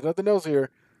all. There's nothing else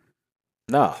here.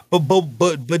 Nah. But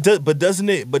doesn't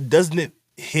it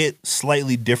hit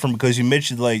slightly different because you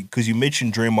mentioned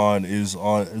Draymond is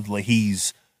on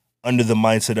he's under the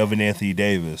mindset of an Anthony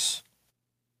Davis.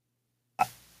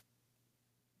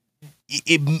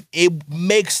 It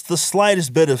makes the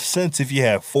slightest bit of sense if you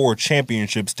have 4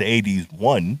 championships to AD's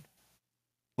 1.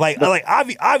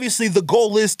 Obviously the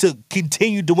goal is to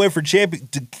continue to win to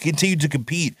continue to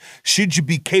compete. Should you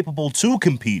be capable to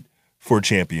compete for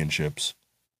championships?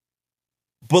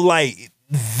 But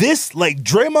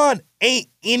Draymond ain't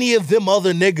any of them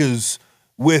other niggas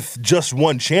with just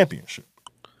 1 championship,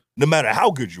 no matter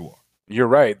how good you are. You're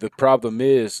right. The problem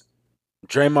is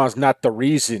Draymond's not the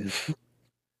reason.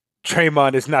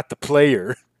 Draymond is not the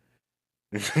player.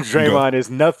 Draymond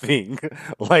is nothing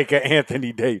like an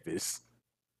Anthony Davis.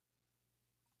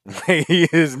 He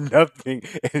is nothing.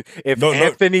 If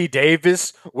Anthony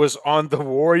Davis was on the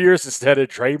Warriors instead of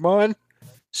Draymond,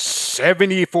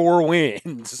 74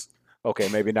 wins. Okay,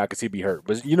 maybe not because he'd be hurt,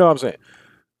 but you know what I'm saying.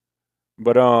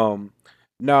 But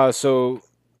so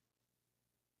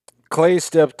Clay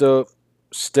stepped up.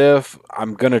 Steph,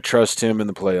 I'm gonna trust him in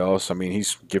the playoffs. I mean,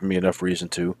 he's given me enough reason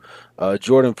to.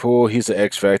 Jordan Poole, he's an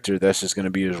X factor. That's just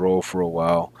gonna be his role for a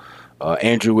while.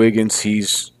 Andrew Wiggins,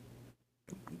 he's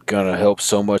gonna help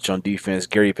so much on defense.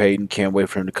 Gary Payton, can't wait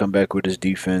for him to come back with his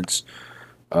defense.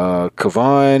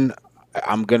 Kevon,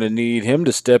 I'm gonna need him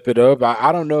to step it up.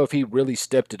 I don't know if he really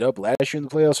stepped it up last year in the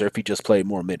playoffs or if he just played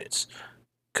more minutes.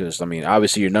 Because, I mean,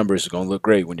 obviously your numbers are going to look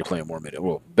great when you're playing more minutes.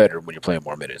 Well, better when you're playing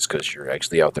more minutes because you're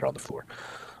actually out there on the floor.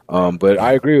 But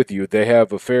I agree with you. They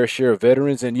have a fair share of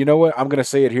veterans. And you know what? I'm going to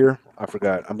say it here. I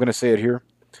forgot. I'm going to say it here.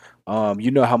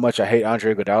 You know how much I hate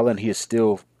Andre Iguodala, and he is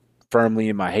still firmly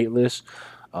in my hate list.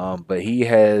 But he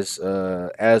has,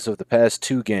 as of the past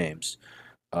 2 games,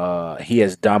 he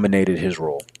has dominated his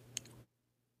role.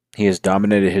 He has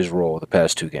dominated his role the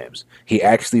past 2 games. He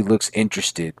actually looks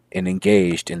interested and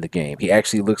engaged in the game. He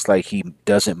actually looks like he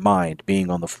doesn't mind being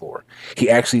on the floor. He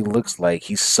actually looks like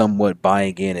he's somewhat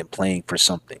buying in and playing for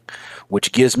something,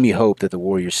 which gives me hope that the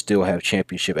Warriors still have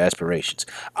championship aspirations.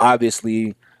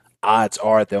 Obviously, odds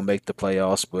are they'll make the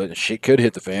playoffs, but shit could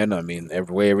hit the fan. I mean,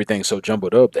 every way everything's so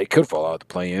jumbled up, they could fall out of the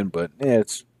play-in, but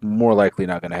it's more likely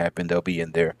not going to happen. They'll be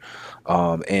in there.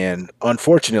 And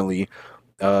unfortunately,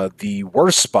 the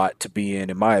worst spot to be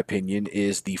in my opinion,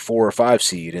 is the 4 or 5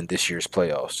 seed in this year's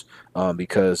playoffs,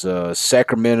 because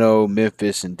Sacramento,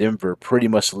 Memphis, and Denver pretty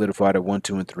much solidified at 1,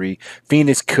 2, and 3.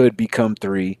 Phoenix could become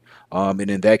 3, and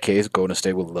in that case, Golden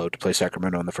State would love to play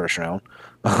Sacramento in the first round.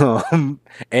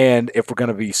 And if we're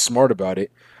gonna be smart about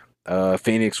it,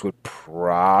 Phoenix would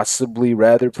possibly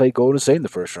rather play Golden State in the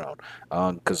first round,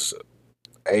 because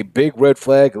a big red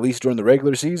flag, at least during the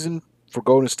regular season, for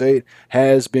Golden State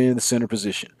has been the center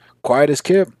position. Quiet as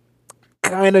kept,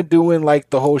 kind of doing like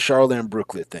the whole Charlotte and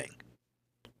Brooklyn thing.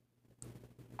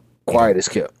 Quiet as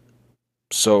kept.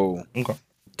 So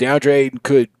DeAndre Ayton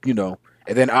could, and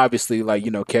then obviously, like,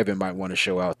 Kevin might want to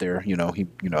show out there. He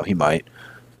might.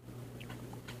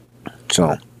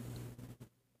 So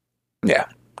yeah,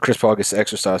 Chris Paul gets to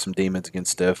exercise some demons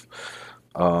against Steph.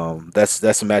 That's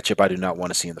a matchup I do not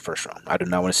want to see in the first round. I do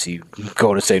not want to see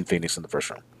Golden State and Phoenix in the first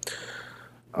round.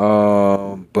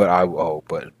 But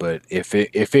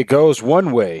if it goes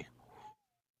one way,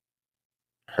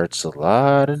 hurts a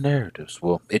lot of narratives.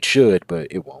 Well, it should, but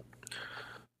it won't.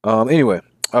 Anyway,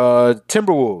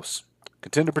 Timberwolves,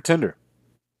 contender pretender.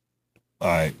 All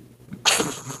right.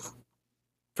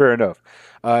 Fair enough.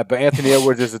 But Anthony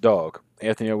Edwards is a dog.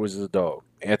 Anthony Edwards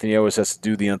has to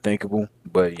do the unthinkable,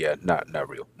 but yeah, not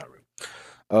real.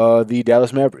 The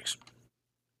Dallas Mavericks.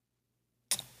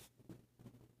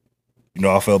 You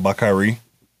know how I feel about Kyrie.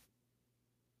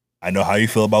 I know how you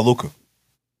feel about Luka.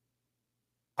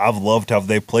 I've loved how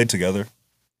they played together.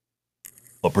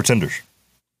 But pretenders.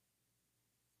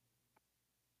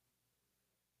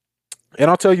 And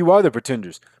I'll tell you why they're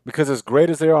pretenders. Because as great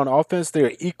as they are on offense, they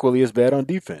are equally as bad on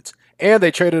defense. And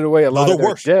they traded away a lot of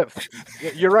their depth.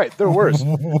 You're right, they're worse.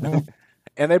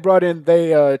 And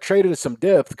they traded some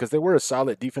depth because they were a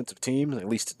solid defensive team, at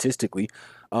least statistically.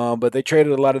 But they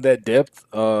traded a lot of that depth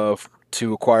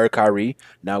to acquire Kyrie.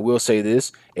 Now, I will say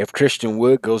this. If Christian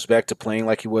Wood goes back to playing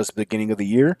like he was at the beginning of the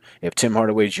year, if Tim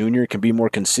Hardaway Jr. can be more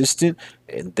consistent,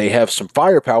 and they have some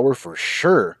firepower for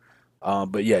sure.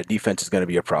 But yeah, defense is going to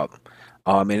be a problem.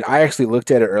 And I actually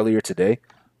looked at it earlier today.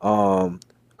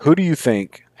 Who do you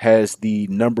think has the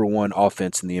number 1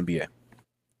 offense in the NBA?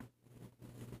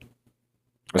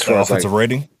 As far as offensive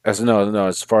rating? As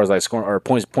far as like scoring or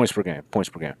points per game. Points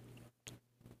per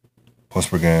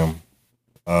game.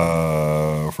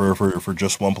 For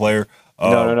just one player.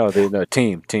 No. The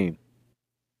team.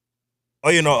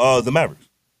 Oh, the Mavericks.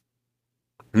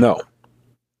 No,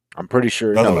 I'm pretty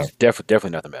sure. No, it's definitely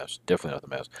not the Mavs. Definitely not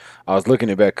the Mavs. I was looking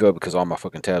it back up because all my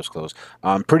fucking tabs closed.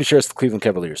 I'm pretty sure it's the Cleveland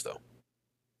Cavaliers though.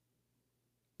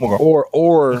 Okay.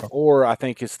 Or I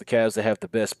think it's the Cavs that have the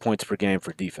best points per game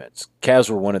for defense. Cavs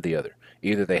were one or the other.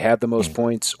 Either they have the most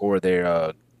points or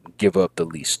they give up the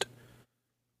least.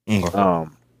 Okay.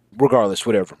 Regardless,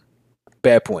 whatever.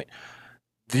 Bad point.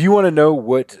 Do you want to know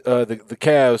what the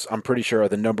Cavs, I'm pretty sure, are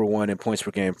the number 1 in points per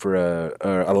game for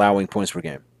allowing points per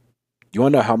game? You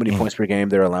want to know how many points per game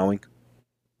they're allowing?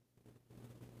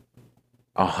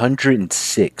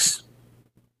 106.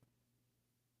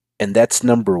 And that's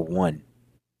number 1.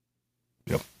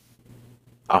 Yep.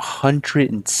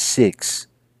 106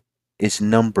 is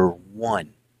number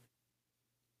 1.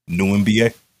 New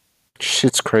NBA?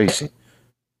 Shit's crazy.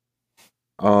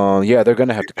 Yeah, they're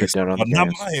gonna have to cut down on the not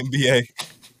my NBA.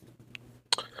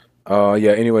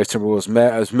 Yeah. Anyways, Timberwolves,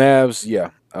 Mavs. Yeah.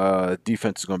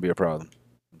 Defense is gonna be a problem.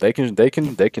 They can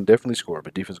definitely score,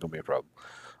 but defense is gonna be a problem.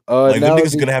 Them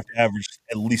niggas gonna have to average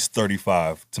at least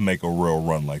 35 to make a real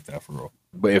run like that for real.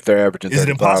 But if they're averaging, is it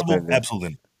impossible?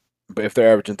 Absolutely. But if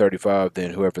they're averaging 35,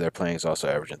 then whoever they're playing is also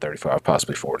averaging 35,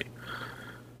 possibly 40.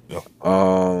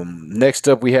 Yeah. Next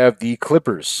up, we have the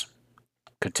Clippers.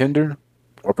 Contender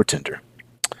or pretender?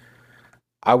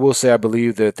 I will say I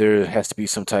believe that there has to be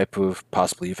some type of,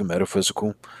 possibly even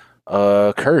metaphysical,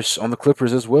 curse on the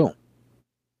Clippers as well.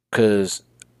 Because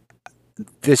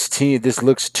this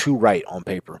looks too right on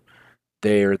paper.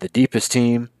 They're the deepest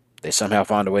team. They somehow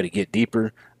found a way to get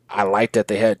deeper. I like that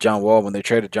they had John Wall when they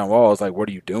traded John Wall. I was like, what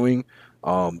are you doing?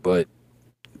 But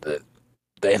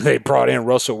they brought in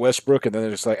Russell Westbrook, and then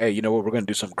they're just like, hey, you know what? We're going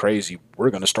to do something crazy.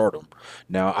 We're going to start him.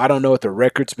 Now, I don't know what the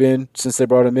record's been since they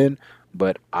brought him in,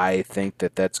 but I think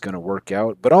that that's going to work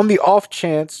out. But on the off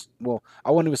chance, well,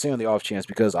 I wouldn't even say on the off chance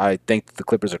because I think that the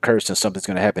Clippers are cursed and something's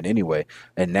going to happen anyway.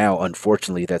 And now,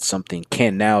 unfortunately, that something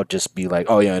can now just be like,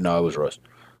 oh, yeah, no, it was Russ.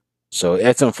 So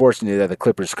it's unfortunate that the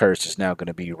Clippers curse is now going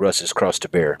to be Russ's cross to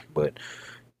bear. But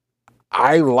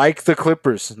I like the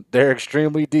Clippers. They're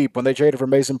extremely deep. When they traded for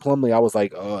Mason Plumlee, I was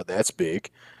like, oh, that's big.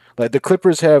 Like the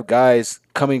Clippers have guys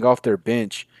coming off their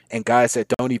bench and guys that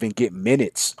don't even get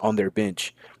minutes on their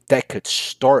bench that could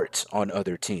start on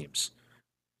other teams.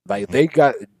 Like they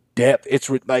got depth. It's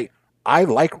like I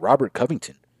like Robert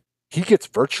Covington. He gets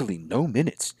virtually no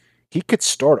minutes. He could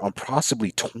start on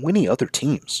possibly 20 other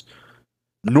teams.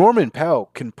 Norman Powell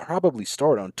can probably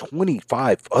start on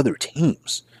 25 other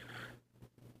teams.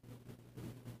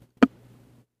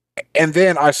 And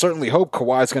then I certainly hope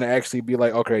Kawhi's going to actually be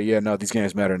like, okay, yeah, no, these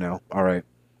games matter now. All right.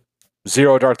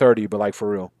 0 dark 30, but like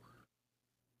for real.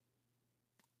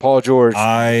 Paul George.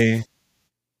 I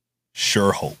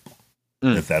sure hope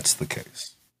that that's the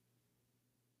case.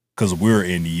 Because we're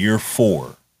in year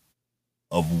 4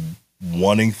 of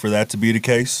wanting for that to be the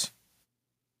case.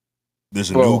 There's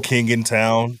a new king in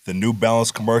town, the New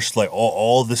Balance commercial, like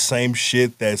all the same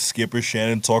shit that Skipper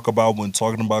Shannon talk about when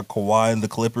talking about Kawhi and the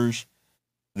Clippers.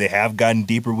 They have gotten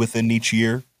deeper within each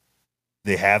year.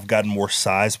 They have gotten more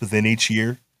size within each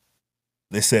year.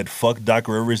 They said, fuck Doc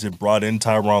Rivers and brought in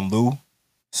Tyronn Lue.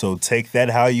 So take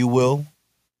that how you will.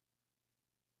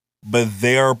 But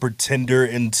they are a pretender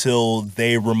until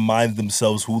they remind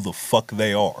themselves who the fuck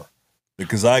they are.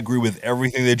 Because I agree with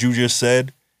everything that you just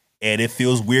said. And it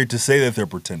feels weird to say that they're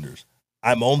pretenders.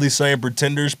 I'm only saying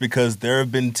pretenders because there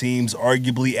have been teams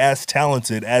arguably as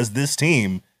talented as this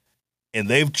team, and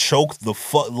they've choked the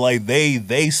like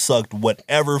they sucked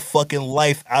whatever fucking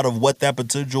life out of what that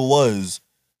potential was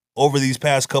over these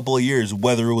past couple of years,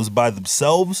 whether it was by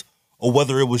themselves or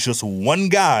whether it was just one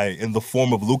guy in the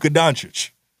form of Luka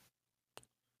Doncic.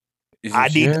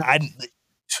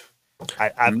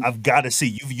 I've got to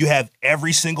see. You have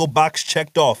every single box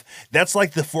checked off. That's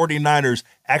like the 49ers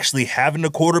actually having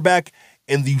a quarterback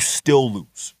and you still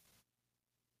lose.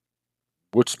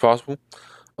 Which is possible.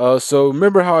 So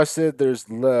remember how I said there's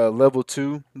level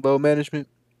 2 load management?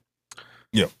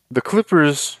 Yeah. The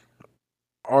Clippers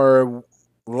are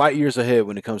light years ahead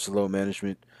when it comes to load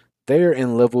management. They're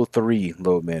in level 3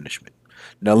 load management.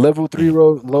 Now, level 3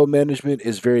 load management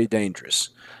is very dangerous.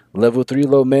 Level 3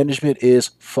 load management is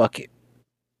fuck it.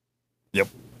 Yep.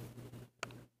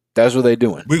 That's what they're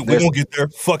doing. We gonna get there.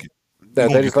 Fuck it. They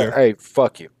just like, hey,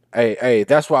 fuck you. Hey,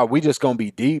 that's why we just gonna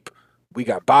be deep. We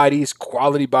got bodies,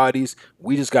 quality bodies.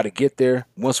 We just got to get there.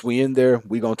 Once we in there,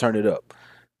 we gonna turn it up.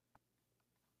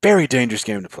 Very dangerous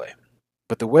game to play.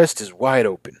 But the West is wide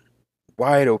open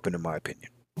in my opinion.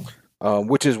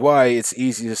 Which is why it's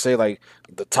easy to say like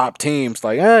the top teams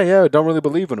like, yeah, don't really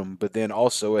believe in them. But then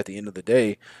also at the end of the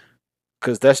day,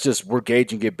 because that's just, we're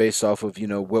gauging it based off of,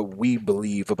 what we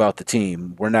believe about the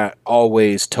team. We're not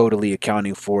always totally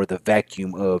accounting for the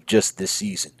vacuum of just this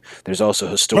season. There's also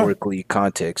historically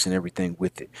context and everything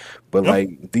with it. But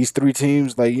like these 3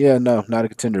 teams, like, yeah, no, not a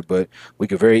contender, but we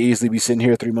could very easily be sitting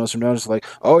here 3 months from now, just like,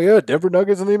 oh yeah, Denver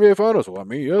Nuggets in the NBA Finals. Well, I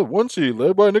mean, yeah, 1 seed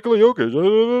led by Nikola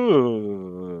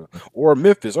Jokic. Or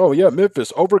Memphis. Oh yeah,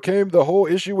 Memphis overcame the whole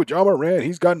issue with Ja Morant.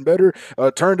 He's gotten better,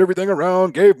 turned everything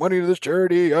around, gave money to this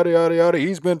charity, yada, yada, yada.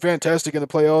 He's been fantastic in the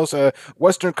playoffs.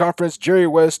 Western Conference, Jerry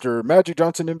West or Magic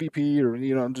Johnson MVP, or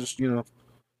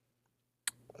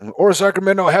or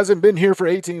Sacramento hasn't been here for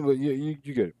 18, but you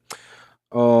get it.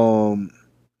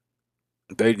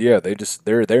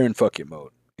 They're in fuck it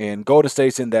mode, and Golden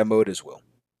State's in that mode as well,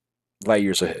 light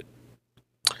years ahead.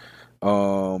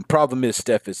 Problem is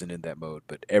Steph isn't in that mode,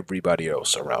 but everybody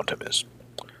else around him is.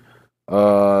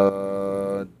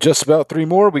 Just about 3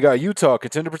 more. We got Utah,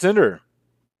 contender pretender.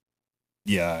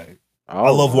 Yeah, I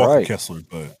love Walker Kessler,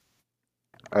 but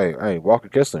hey, Walker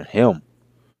Kessler, him.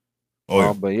 Oh,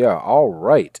 yeah. But yeah, all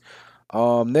right.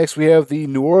 Next we have the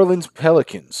New Orleans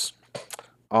Pelicans.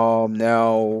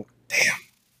 Now, damn,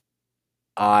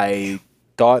 I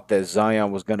thought that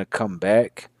Zion was gonna come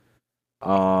back.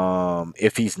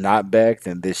 If he's not back,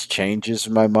 then this changes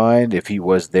my mind. If he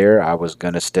was there, I was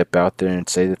gonna step out there and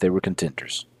say that they were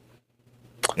contenders.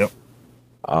 Yep.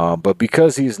 But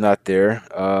because he's not there,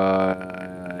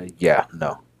 yeah,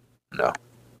 no.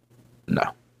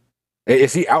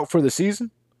 Is he out for the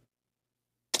season?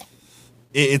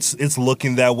 It's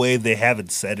looking that way. They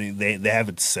haven't said it. They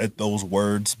haven't said those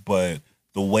words, but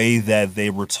the way that they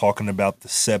were talking about the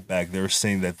setback, they were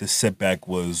saying that this setback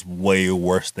was way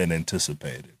worse than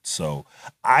anticipated. So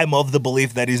I'm of the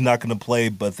belief that he's not going to play,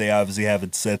 but they obviously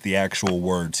haven't said the actual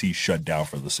words he's shut down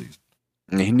for the season.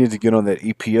 And he needs to get on that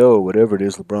EPO, whatever it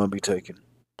is LeBron be taking.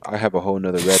 I have a whole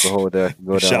nother rabbit hole that I can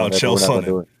go down. Shout Chael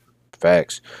Sonnen.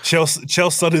 Facts. Chael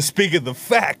Sonnen is speaking the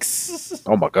facts.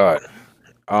 Oh my God.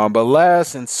 But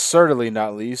last and certainly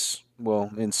not least,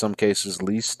 well, in some cases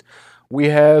least, we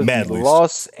have the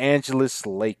Los Angeles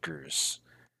Lakers.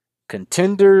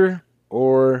 Contender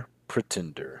or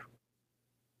pretender?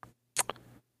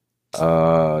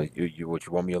 You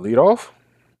want me to lead off?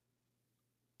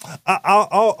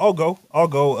 I'll go. I'll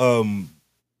go.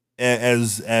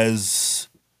 As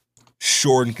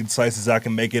short and concise as I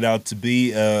can make it out to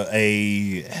be,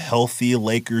 a healthy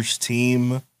Lakers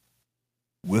team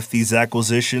with these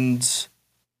acquisitions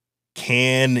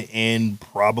can and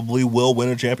probably will win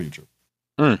a championship.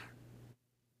 This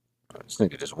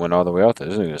nigga just went all the way out there.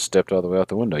 This nigga just stepped all the way out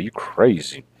the window. You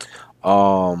crazy.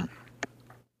 I'll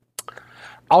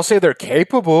say they're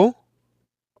capable.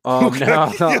 I'll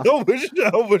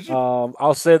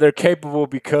say they're capable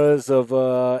because of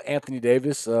Anthony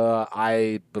Davis.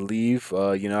 I believe,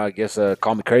 I guess,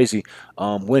 call me crazy,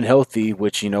 when healthy,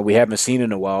 which, we haven't seen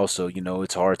in a while. So,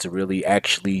 it's hard to really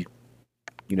actually,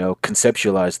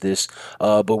 conceptualize this.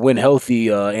 But when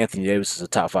healthy, Anthony Davis is a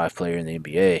top 5 player in the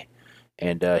NBA.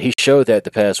 And he showed that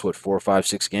the past, 4, 5,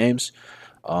 6 games.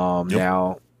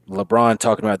 Now, LeBron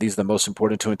talking about these are the most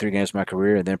important 2 and 3 games of my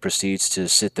career, and then proceeds to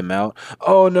sit them out.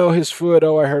 Oh no, his foot.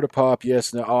 Oh, I heard a pop.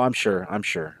 Yes, no. Oh, I'm sure.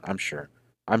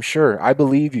 I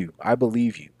believe you.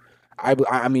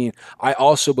 I mean, I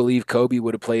also believe Kobe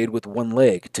would have played with one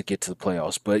leg to get to the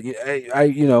playoffs, but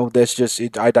that's just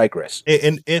it. I digress.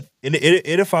 And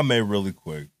if I may, really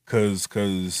quick,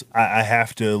 because I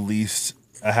have to at least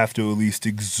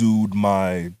exude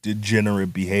my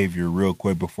degenerate behavior real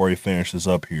quick before he finishes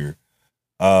up here.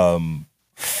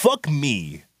 Fuck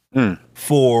me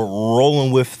for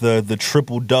rolling with the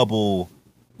triple double,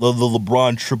 the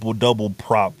LeBron triple double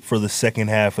prop for the second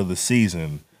half of the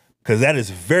season, because that is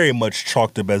very much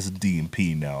chalked up as a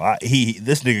DMP now.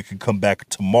 This nigga could come back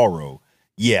tomorrow.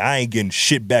 Yeah, I ain't getting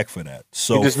shit back for that.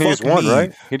 So he just needs one,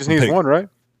 right? He just needs one, right?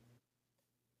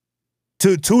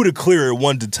 Two to clear it,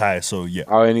 1 to tie. So yeah.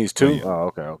 Oh, he needs 2. Yeah.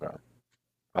 Oh, okay.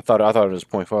 I thought it was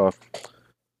 0.5.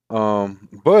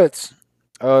 But.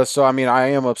 So I mean, I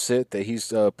am upset that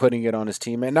he's putting it on his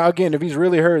teammate. Now, again, if he's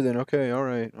really hurt, then okay, all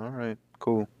right,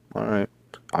 cool, all right.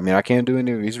 I mean, I can't do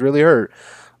anything. He's really hurt.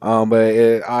 But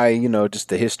just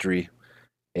the history.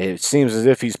 It seems as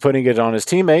if he's putting it on his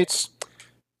teammates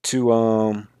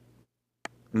to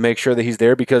make sure that he's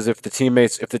there. Because if the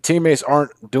teammates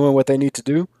aren't doing what they need to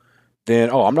do,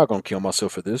 then I'm not gonna kill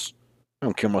myself for this. I'm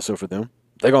gonna kill myself for them.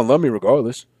 They're gonna love me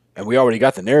regardless. And we already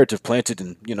got the narrative planted,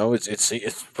 and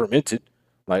it's fermented.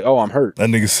 Like, I'm hurt. That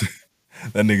nigga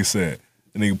said,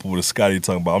 the nigga pulled a Scotty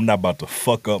talking about, I'm not about to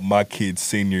fuck up my kid's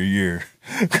senior year.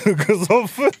 Because I'm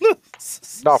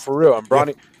finna. No, for real. And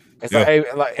Bronny, it's like,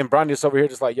 hey, like, and Bronny's over here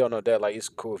just like, yo, no, Dad, like, it's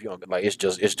cool if you don't, like, it's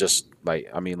just, like,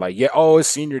 I mean, like, yeah, it's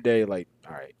senior day, like,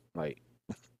 all right, like,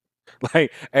 hey,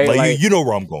 like, you know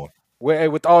where I'm going. Well, hey,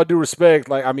 with all due respect,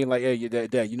 like, I mean, like, hey,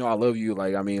 Dad, I love you,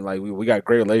 like, I mean, like, we got a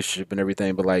great relationship and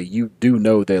everything, but, like, you do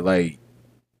know that, like,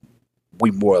 we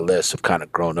more or less have kind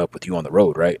of grown up with you on the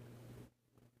road, right?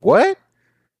 What?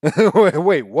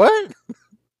 Wait, what?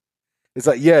 It's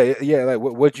like, yeah. Like,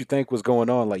 what'd you think was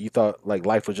going on? Like, you thought like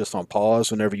life was just on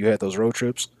pause whenever you had those road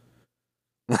trips?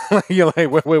 You're like,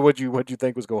 what'd you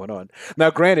think was going on? Now,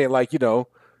 granted, like,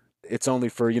 it's only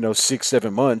for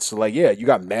 6-7 months. So, like, yeah, you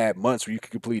got mad months where you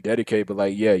can completely dedicate, but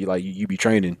like, yeah, you be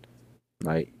training.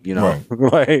 Like, right.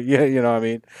 Like, yeah, you know what I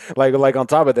mean? Like on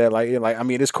top of that, like, I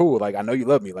mean, it's cool. Like, I know you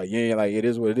love me. Like, yeah, like, it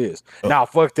is what it is. Nah,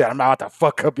 fuck that. I'm not about to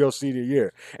fuck up your senior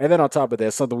year. And then on top of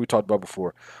that, something we talked about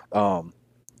before.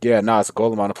 It's a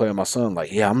goal of mine to play with my son.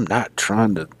 Like, yeah, I'm not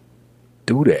trying to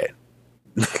do that.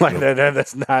 Like,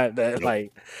 that's not that.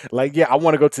 Like, yeah, I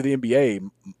want to go to the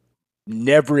NBA.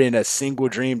 Never in a single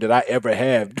dream that I ever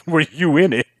had were you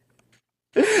in it.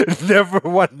 Never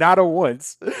one, not a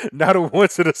once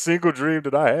in a single dream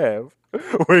that I have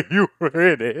where you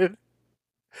were in it.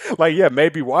 Like, yeah,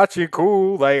 maybe watching,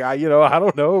 cool. Like, I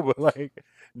don't know, but like,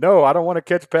 no, I don't want to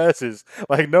catch passes.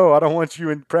 Like, no, I don't want you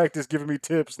in practice giving me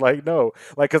tips. Like, no,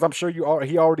 like, because I'm sure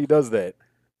he already does that.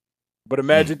 But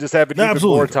imagine just having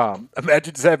more time.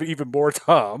 Imagine just having even more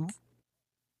time,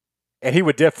 and he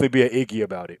would definitely be an Iggy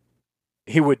about it.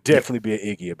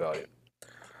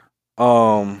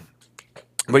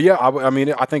 But yeah, I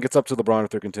mean, I think it's up to LeBron if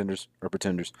they're contenders or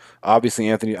pretenders. Obviously,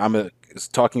 Anthony,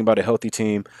 talking about a healthy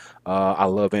team. I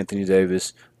love Anthony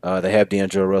Davis. They have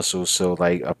D'Angelo Russell, so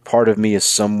like a part of me is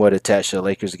somewhat attached to the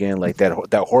Lakers again. Like that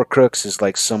Horcrux is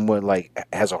like somewhat like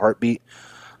has a heartbeat.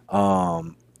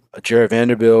 Jared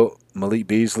Vanderbilt, Malik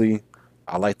Beasley.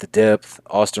 I like the depth.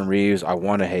 Austin Reeves. I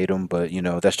want to hate him, but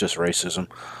that's just racism.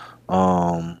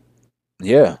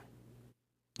 Yeah.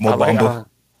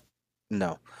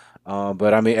 No.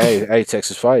 But I mean, hey,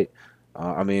 Texas fight.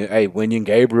 I mean, hey, Wenyen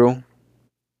Gabriel.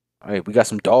 Hey, we got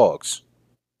some dogs.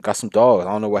 I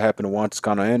don't know what happened to Juan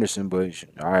Toscano Anderson, but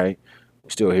all right, we're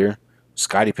still here.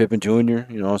 Scottie Pippen Jr.,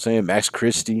 you know what I'm saying? Max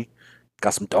Christie.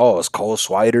 Got some dogs. Cole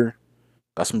Swider.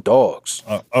 Got some dogs.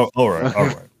 All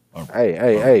right.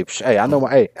 Hey, I know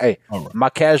my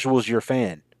casual's your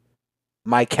fan.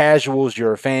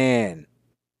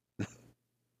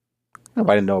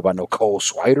 Nobody know about no Cole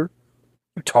Swider.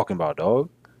 What you talking about, dog?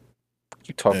 What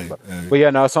you talking about? But yeah,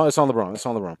 no, it's on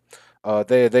LeBron.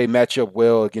 They match up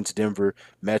well against Denver,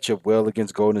 match up well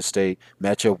against Golden State,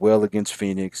 match up well against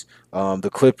Phoenix. The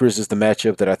Clippers is the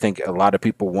matchup that I think a lot of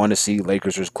people want to see,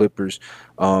 Lakers versus Clippers.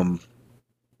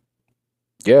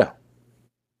 Yeah.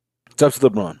 It's up to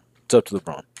LeBron.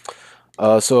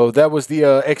 So that was the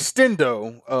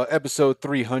extendo episode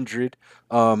 300.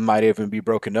 Might even be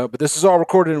broken up, but this is all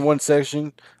recorded in one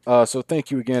section. So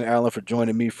thank you again, Alan, for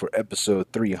joining me for episode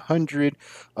 300.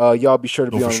 Y'all be sure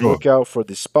to be on the lookout for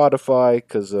the Spotify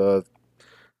because we're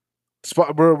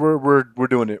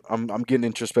doing it. I'm getting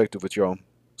introspective with y'all.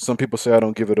 Some people say I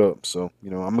don't give it up, so I'm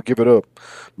gonna give it up.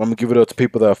 I'm gonna give it up to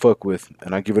people that I fuck with,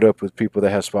 and I give it up with people that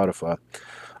have Spotify.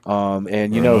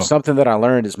 And something that I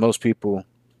learned is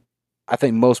I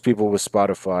think most people with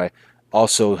Spotify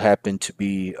also happen to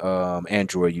be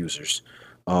Android users,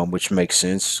 which makes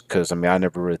sense because I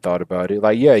never really thought about it.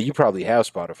 Like, yeah, you probably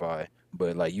have Spotify,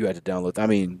 but like you had to download. I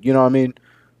mean, you know what I mean?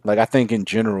 Like, I think in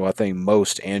general, I think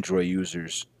most Android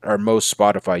users or most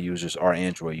Spotify users are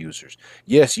Android users.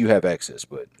 Yes, you have access,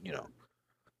 but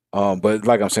but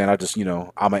like I'm saying, I just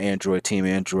I'm an Android team,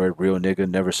 Android real nigga,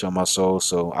 never sell my soul.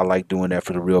 So I like doing that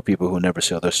for the real people who never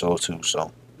sell their soul too.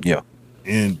 So yeah.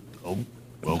 And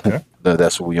okay,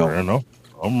 that's what we on. Fair enough.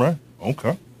 All right.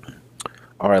 Okay.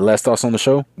 All right. Last thoughts on the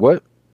show. What?